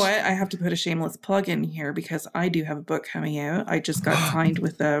 And you know what? I have to put a shameless plug in here because I do have a book coming out. I just got signed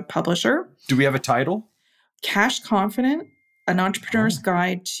with a publisher. Do we have a title? Cash Confident, an entrepreneur's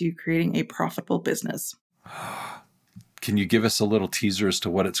guide to creating a profitable business. Can you give us a little teaser as to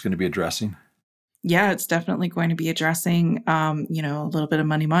what it's going to be addressing? Yeah, it's definitely going to be addressing, a little bit of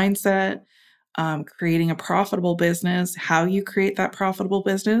money mindset, creating a profitable business, how you create that profitable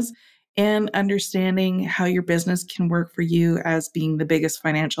business, and understanding how your business can work for you as being the biggest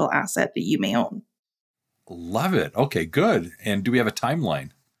financial asset that you may own. Love it. Okay, good. And do we have a timeline?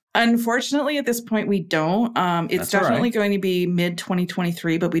 Unfortunately, at this point, we don't. It's definitely going to be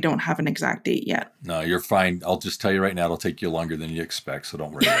mid-2023, but we don't have an exact date yet. No, you're fine. I'll just tell you right now, it'll take you longer than you expect, so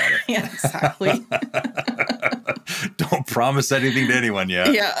don't worry about it. Yeah, exactly. Don't promise anything to anyone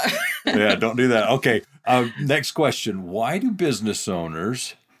yet. Yeah. Yeah, don't do that. Okay, next question. Why do business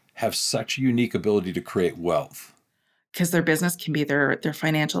owners have such a unique ability to create wealth? Because their business can be their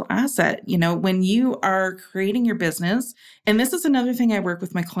financial asset. When you are creating your business, and this is another thing I work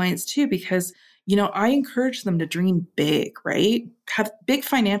with my clients too, because, I encourage them to dream big, right? Have big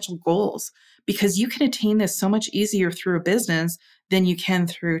financial goals, because you can attain this so much easier through a business than you can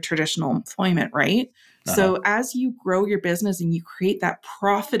through traditional employment, right? Uh-huh. So as you grow your business and you create that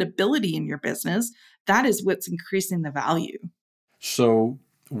profitability in your business, that is what's increasing the value. So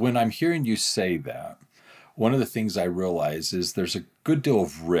when I'm hearing you say that, one of the things I realize is there's a good deal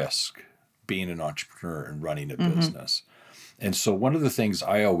of risk being an entrepreneur and running a business. And so one of the things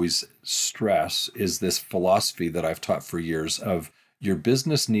I always stress is this philosophy that I've taught for years of your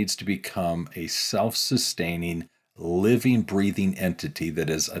business needs to become a self-sustaining, living, breathing entity that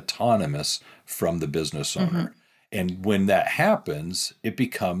is autonomous from the business owner. And when that happens, it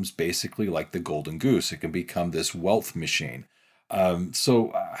becomes basically like the golden goose. It can become this wealth machine.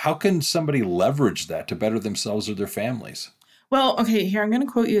 So how can somebody leverage that to better themselves or their families? Well, okay, here, I'm going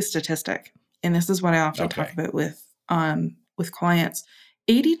to quote you a statistic. And this is what I often talk about with clients.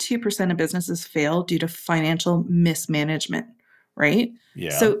 82% of businesses fail due to financial mismanagement, right?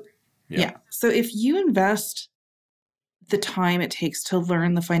 Yeah. So if you invest the time it takes to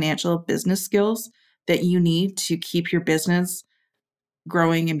learn the financial business skills that you need to keep your business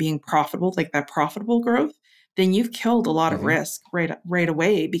growing and being profitable, like that profitable growth, then you've killed a lot of risk right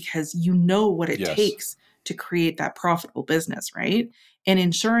away, because you know what it takes to create that profitable business, right? And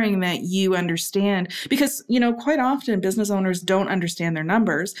ensuring that you understand, because, quite often business owners don't understand their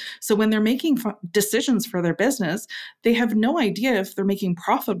numbers. So when they're making decisions for their business, they have no idea if they're making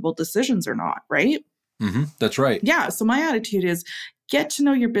profitable decisions or not, right? That's right. Yeah. So my attitude is get to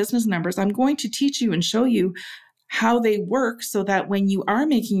know your business numbers. I'm going to teach you and show you how they work so that when you are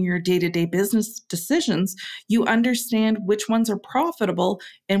making your day-to-day business decisions, you understand which ones are profitable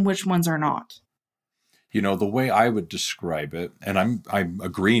and which ones are not. The way I would describe it, and I'm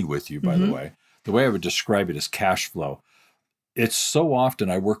agreeing with you, by the way, the way I would describe it is cash flow. It's so often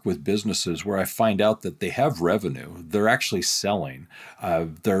I work with businesses where I find out that they have revenue. They're actually selling.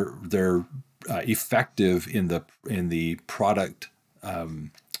 They're effective in the product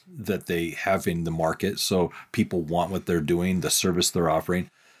that they have in the market. So people want what they're doing, the service they're offering.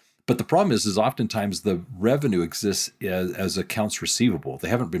 But the problem is oftentimes the revenue exists as accounts receivable. They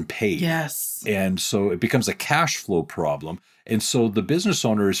haven't been paid. Yes. And so it becomes a cash flow problem. And so the business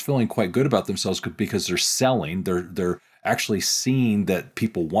owner is feeling quite good about themselves because they're selling. They're actually seeing that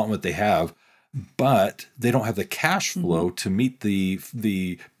people want what they have. but they don't have the cash flow to meet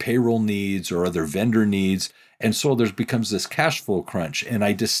the payroll needs or other vendor needs. And so there becomes this cash flow crunch. And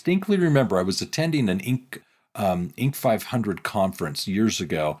I distinctly remember I was attending an Inc. 500 conference years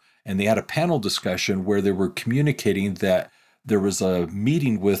ago, and they had a panel discussion where they were communicating that there was a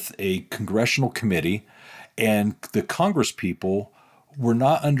meeting with a congressional committee, and the Congress people were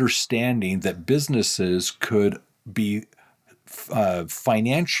not understanding that businesses could be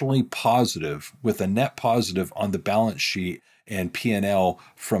financially positive with a net positive on the balance sheet and P&L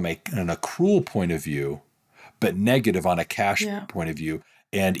from an accrual point of view, but negative on a cash point of view.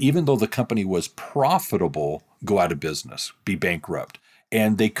 And even though the company was profitable, go out of business, be bankrupt.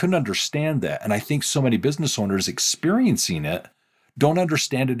 And they couldn't understand that. And I think so many business owners experiencing it don't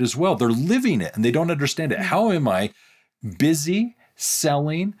understand it as well. They're living it and they don't understand it. How am I busy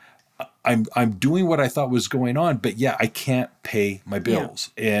selling? I'm doing what I thought was going on, but I can't pay my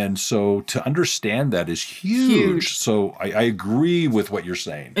bills. And so to understand that is huge. So I agree with what you're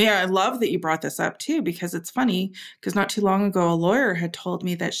saying. Yeah, I love that you brought this up too, because it's funny, because not too long ago, a lawyer had told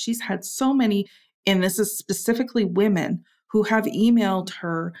me that she's had so many, and this is specifically women, who have emailed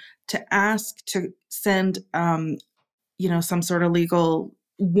her to ask to send, some sort of legal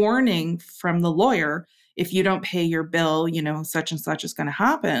warning from the lawyer. If you don't pay your bill, such and such is going to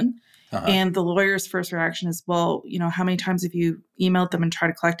happen. And the lawyer's first reaction is, well, how many times have you emailed them and tried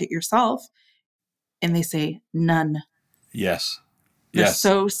to collect it yourself? And they say, none. Yes. They're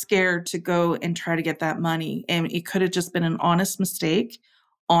so scared to go and try to get that money. And it could have just been an honest mistake,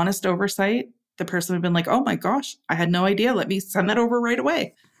 honest oversight. The person would have been like, oh my gosh, I had no idea. Let me send that over right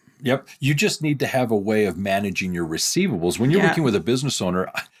away. Yep. You just need to have a way of managing your receivables. When you're working with a business owner,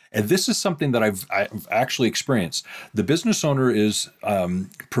 and this is something that I've actually experienced. The business owner is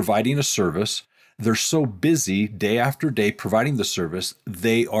providing a service. They're so busy day after day providing the service,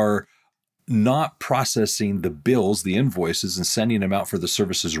 they are not processing the bills, the invoices, and sending them out for the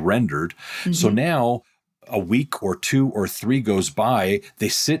services rendered. So now a week or 2 or 3 goes by, they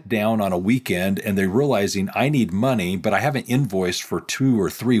sit down on a weekend and they're realizing I need money, but I haven't invoiced for 2 or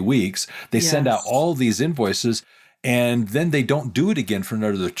 3 weeks. They send out all these invoices and then they don't do it again for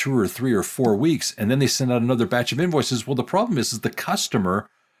another 2 or 3 or 4 weeks. And then they send out another batch of invoices. Well, the problem is the customer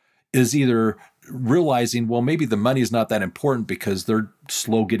is either realizing, well, maybe the money is not that important because they're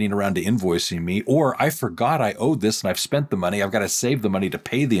slow getting around to invoicing me, or I forgot I owed this and I've spent the money. I've got to save the money to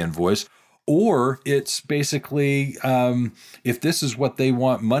pay the invoice. Or it's basically, if this is what they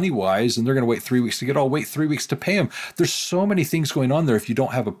want money-wise and they're going to wait 3 weeks to get, I'll wait 3 weeks to pay them. There's so many things going on there if you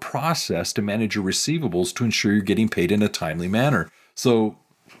don't have a process to manage your receivables to ensure you're getting paid in a timely manner. So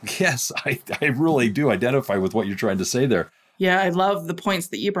yes, I really do identify with what you're trying to say there. Yeah, I love the points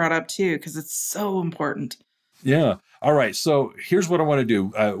that you brought up too, because it's so important. Yeah. All right. So here's what I want to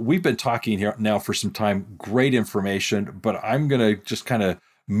do. We've been talking here now for some time, great information, but I'm going to just kind of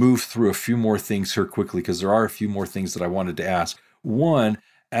move through a few more things here quickly because there are a few more things that I wanted to ask. One,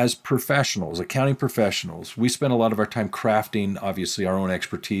 as professionals, accounting professionals, we spend a lot of our time crafting, obviously, our own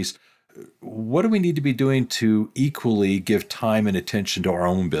expertise. What do we need to be doing to equally give time and attention to our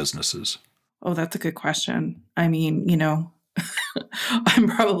own businesses? Oh, that's a good question. I mean, I'm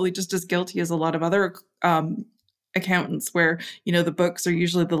probably just as guilty as a lot of other accountants where, the books are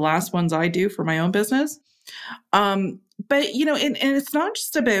usually the last ones I do for my own business. But, and it's not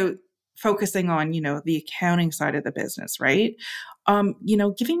just about focusing on, the accounting side of the business, right?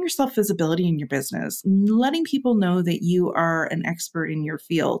 Giving yourself visibility in your business, letting people know that you are an expert in your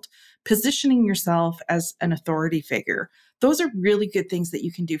field, positioning yourself as an authority figure. Those are really good things that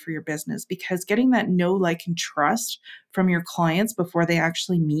you can do for your business because getting that know, like, and trust from your clients before they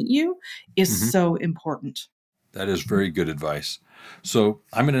actually meet you is so important. That is very good advice. So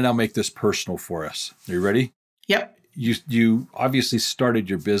I'm going to now make this personal for us. Are you ready? Yep. You obviously started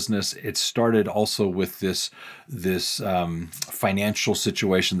your business. It started also with this financial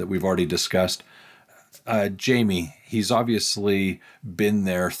situation that we've already discussed. Jamie, he's obviously been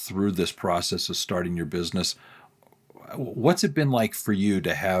there through this process of starting your business. What's it been like for you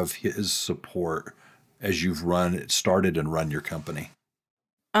to have his support as you've started and run your company?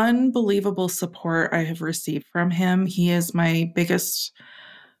 Unbelievable support I have received from him. He is my biggest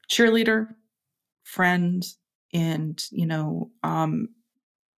cheerleader, friend, and,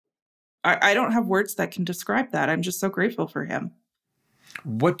 I don't have words that can describe that. I'm just so grateful for him.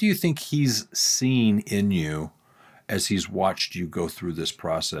 What do you think he's seen in you as he's watched you go through this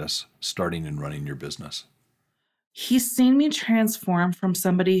process, starting and running your business? He's seen me transform from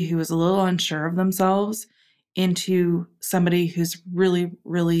somebody who is a little unsure of themselves into somebody who's really,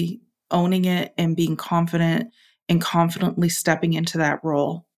 really owning it and being confident and confidently stepping into that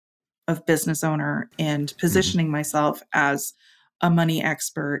role. of business owner and positioning myself as a money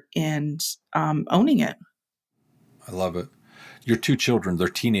expert and owning it. I love it. Your two children, they're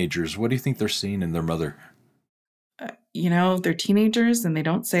teenagers. What do you think they're seeing in their mother? They're teenagers and they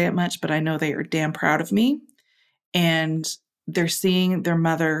don't say it much, but I know they are damn proud of me. And they're seeing their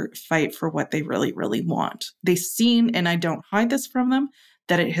mother fight for what they really, really want. They've seen, and I don't hide this from them,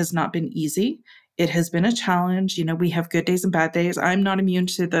 that it has not been easy. It has been a challenge. We have good days and bad days. I'm not immune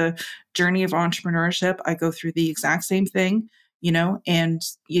to the journey of entrepreneurship. I go through the exact same thing, and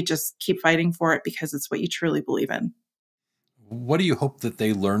you just keep fighting for it because it's what you truly believe in. What do you hope that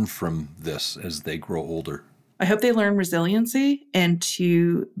they learn from this as they grow older? I hope they learn resiliency and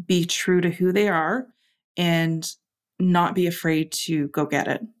to be true to who they are and not be afraid to go get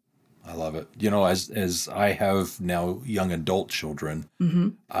it. I love it. As I have now young adult children,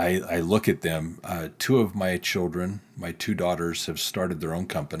 I look at them. Two of my children, my two daughters, have started their own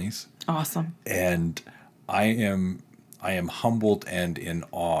companies. Awesome. And I am humbled and in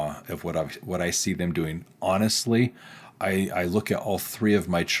awe of what I see them doing. Honestly, I look at all three of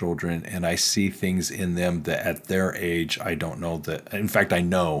my children and I see things in them that at their age I don't know that. In fact, I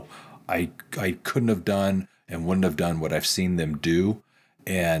know I couldn't have done and wouldn't have done what I've seen them do.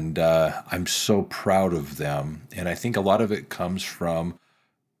 And I'm so proud of them. And I think a lot of it comes from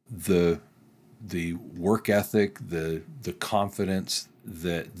the work ethic, the confidence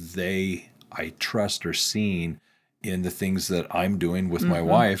that I trust are seeing in the things that I'm doing with my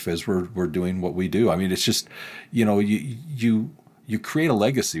wife as we're doing what we do. I mean, it's just, you create a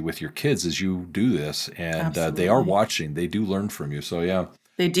legacy with your kids as you do this, and they are watching. They do learn from you. So yeah,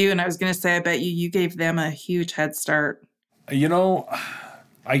 they do. And I was going to say, I bet you gave them a huge head start.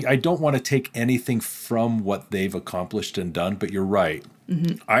 I don't want to take anything from what they've accomplished and done, but you're right.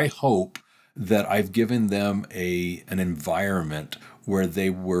 I hope that I've given them an environment where they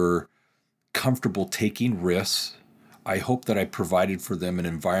were comfortable taking risks. I hope that I provided for them an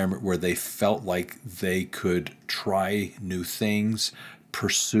environment where they felt like they could try new things,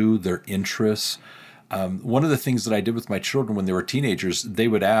 pursue their interests. One of the things that I did with my children when they were teenagers, they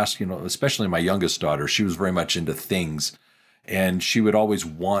would ask, especially my youngest daughter, she was very much into things. And she would always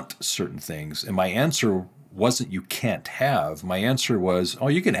want certain things. And my answer wasn't you can't have. My answer was, oh,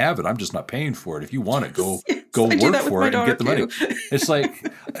 you can have it. I'm just not paying for it. If you want it, go work for it and get the money. It's like,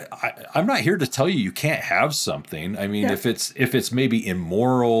 I'm not here to tell you can't have something. I mean, if it's maybe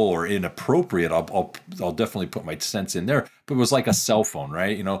immoral or inappropriate, I'll definitely put my sense in there. But it was like a cell phone,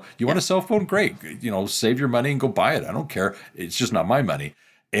 right? You want a cell phone? Great. Save your money and go buy it. I don't care. It's just not my money.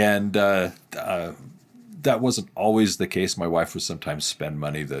 And that wasn't always the case. My wife would sometimes spend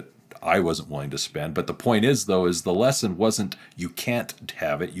money that I wasn't willing to spend. But the point is, though, is the lesson wasn't you can't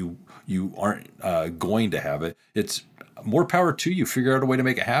have it. You aren't going to have it. It's more power to you. Figure out a way to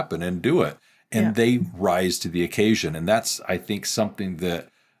make it happen and do it. And they rise to the occasion. And that's, I think, something that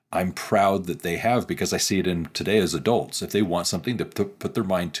I'm proud that they have, because I see it in today as adults. If they want something to put their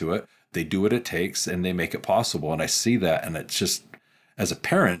mind to it, they do what it takes and they make it possible. And I see that. And it's just, as a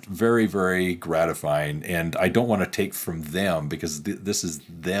parent, very, very gratifying. And I don't want to take from them because this is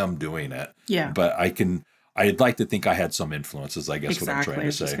them doing it. Yeah. But I'd like to think I had some influences, I guess, what I'm trying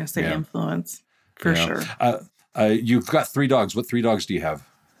to say. I was just going to say influence, for sure. You've got 3 dogs. What 3 dogs do you have?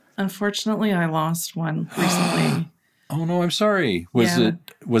 Unfortunately, I lost one recently. Oh, no, I'm sorry. Was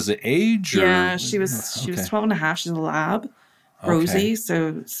it age? Yeah, she was 12 and a half. She's a lab, Rosie.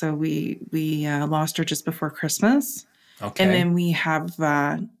 So we lost her just before Christmas. Okay. And then we have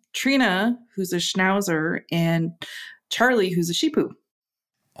Trina, who's a Schnauzer, and Charlie, who's a Shih Tzu.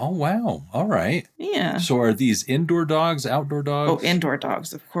 Oh, wow. All right. Yeah. So are these indoor dogs, outdoor dogs? Oh, indoor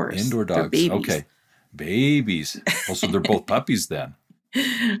dogs, of course. Indoor dogs. They're babies. Okay. Babies. Also, they're both puppies then.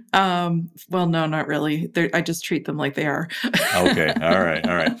 Well, no, not really. I just treat them like they are. Okay. All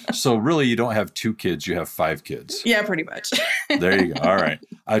right. So really, you don't have 2 kids. You have 5 kids. Yeah, pretty much. There you go. All right.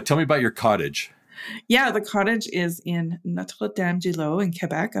 Tell me about your cottage. Yeah, the cottage is in Notre-Dame-du-Lot in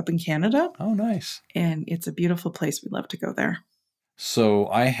Quebec, up in Canada. Oh, nice. And it's a beautiful place. We love to go there. So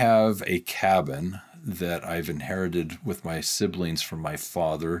I have a cabin that I've inherited with my siblings from my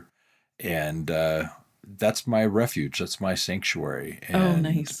father. And that's my refuge. That's my sanctuary. And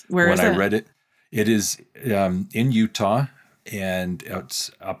nice. Where is it? When I read it, it is in Utah. And it's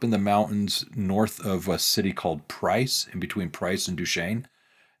up in the mountains north of a city called Price, in between Price and Duchesne.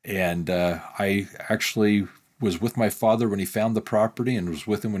 And I actually was with my father when he found the property and was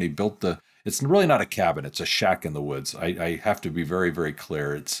with him when he built it's really not a cabin. It's a shack in the woods. I have to be very, very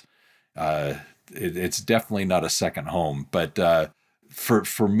clear. It's definitely not a second home, but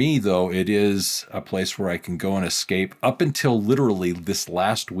For me, though, it is a place where I can go and escape. Up until literally this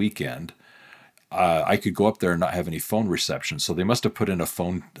last weekend, I could go up there and not have any phone reception. So they must have put in a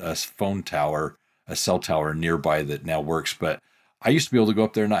phone tower, a cell tower nearby that now works. But I used to be able to go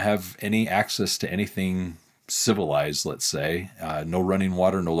up there and not have any access to anything civilized, let's say. No running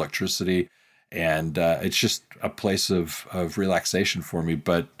water, no electricity. And it's just a place of relaxation for me.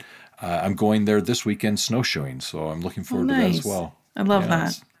 But I'm going there this weekend snowshoeing. So I'm looking forward to that as well. I love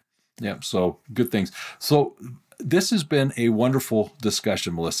that. Yeah, so good things. So this has been a wonderful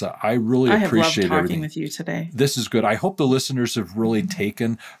discussion, Melissa. I really appreciate loved talking everything with you today. This is good. I hope the listeners have really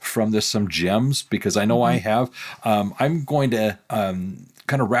taken from this some gems, because I know I have. I'm going to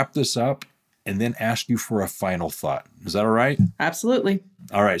kind of wrap this up and then ask you for a final thought. Is that all right? Absolutely.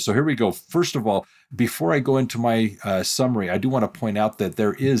 All right, so here we go. First of all, before I go into my summary, I do want to point out that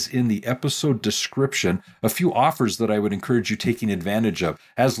there is in the episode description a few offers that I would encourage you taking advantage of.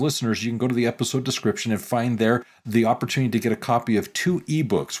 As listeners, you can go to the episode description and find there the opportunity to get a copy of 2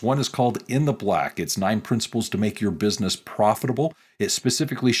 ebooks. One is called In the Black. It's 9 principles to make your business profitable. It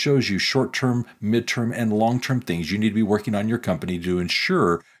specifically shows you short-term, mid-term, and long-term things you need to be working on your company to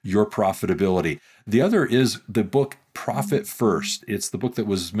ensure your profitability. The other is the book Profit First. It's the book that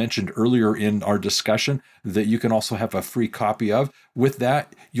was mentioned earlier in our discussion that you can also have a free copy of. With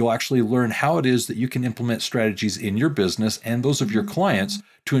that, you'll actually learn how it is that you can implement strategies in your business and those of your clients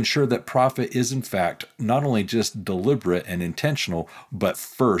to ensure that profit is, in fact, not only just deliberate and intentional, but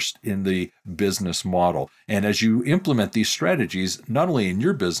first in the business model. And as you implement these strategies, not only in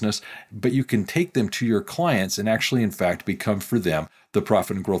your business, but you can take them to your clients and actually, in fact, become for them the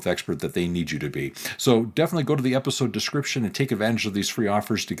profit and growth expert that they need you to be. So definitely go to the episode description and take advantage of these free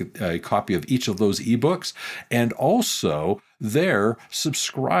offers to get a copy of each of those ebooks. And also there,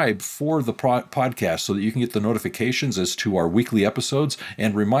 subscribe for the podcast so that you can get the notifications as to our weekly episodes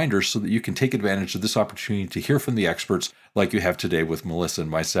and reminders so that you can take advantage of this opportunity to hear from the experts like you have today with Melissa and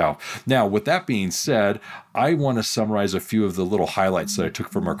myself. Now, with that being said, I want to summarize a few of the little highlights that I took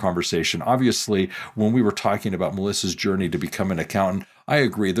from our conversation. Obviously, when we were talking about Melissa's journey to become an accountant, I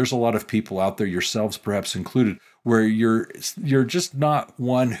agree. There's a lot of people out there, yourselves perhaps included, where you're just not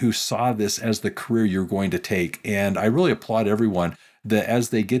one who saw this as the career you're going to take. And I really applaud everyone that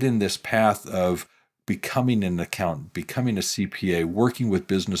as they get in this path of becoming an accountant, becoming a CPA, working with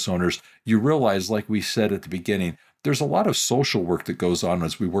business owners, you realize, like we said at the beginning, there's a lot of social work that goes on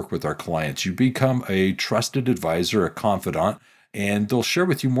as we work with our clients. You become a trusted advisor, a confidant, and they'll share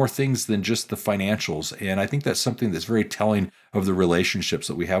with you more things than just the financials. And I think that's something that's very telling of the relationships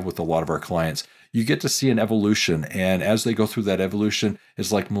that we have with a lot of our clients. You get to see an evolution, and as they go through that evolution,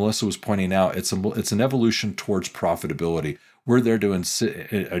 it's like Melissa was pointing out, it's an evolution towards profitability. We're there to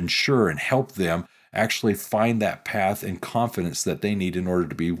ensure and help them actually find that path and confidence that they need in order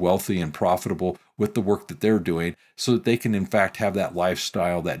to be wealthy and profitable with the work that they're doing so that they can, in fact, have that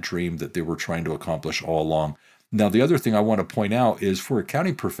lifestyle, that dream that they were trying to accomplish all along. Now, the other thing I want to point out is for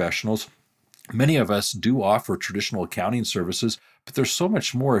accounting professionals, many of us do offer traditional accounting services, but there's so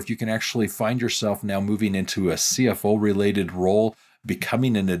much more if you can actually find yourself now moving into a CFO-related role,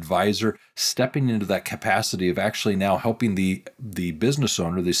 becoming an advisor, stepping into that capacity of actually now helping the business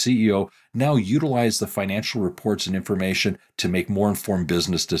owner, the CEO, now utilize the financial reports and information to make more informed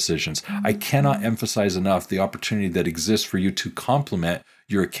business decisions. I cannot emphasize enough the opportunity that exists for you to complement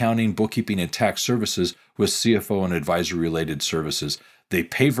your accounting, bookkeeping, and tax services with CFO and advisory-related services. They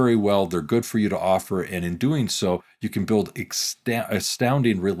pay very well, they're good for you to offer, and in doing so, you can build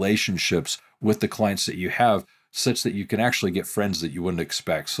astounding relationships with the clients that you have, such that you can actually get friends that you wouldn't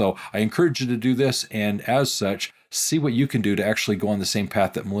expect. So I encourage you to do this, and as such, see what you can do to actually go on the same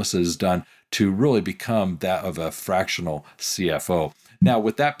path that Melissa has done to really become that of a fractional CFO. Now,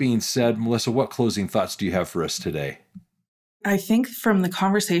 with that being said, Melissa, what closing thoughts do you have for us today? I think from the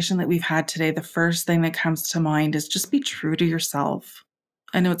conversation that we've had today, the first thing that comes to mind is just be true to yourself.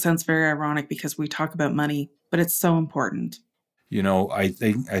 I know it sounds very ironic because we talk about money, but it's so important. You know, I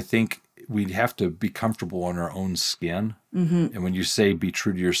think we have to be comfortable in our own skin. Mm-hmm. And when you say be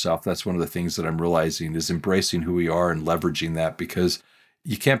true to yourself, that's one of the things that I'm realizing is embracing who we are and leveraging that, because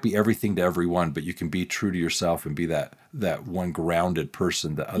you can't be everything to everyone, but you can be true to yourself and be that one grounded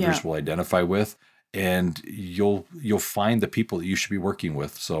person that others will identify with. And you'll find the people that you should be working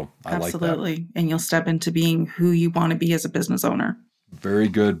with. So I like that. Absolutely. And you'll step into being who you want to be as a business owner. Very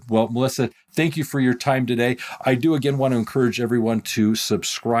good. Well, Melissa, thank you for your time today. I do again want to encourage everyone to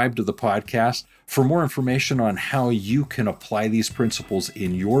subscribe to the podcast. For more information on how you can apply these principles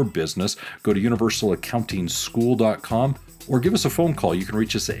in your business, go to universalaccountingschool.com or give us a phone call. You can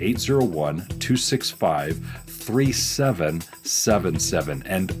reach us at 801-265-3777.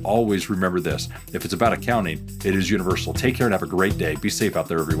 And always remember this, if it's about accounting, it is universal. Take care and have a great day. Be safe out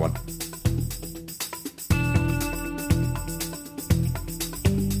there, everyone.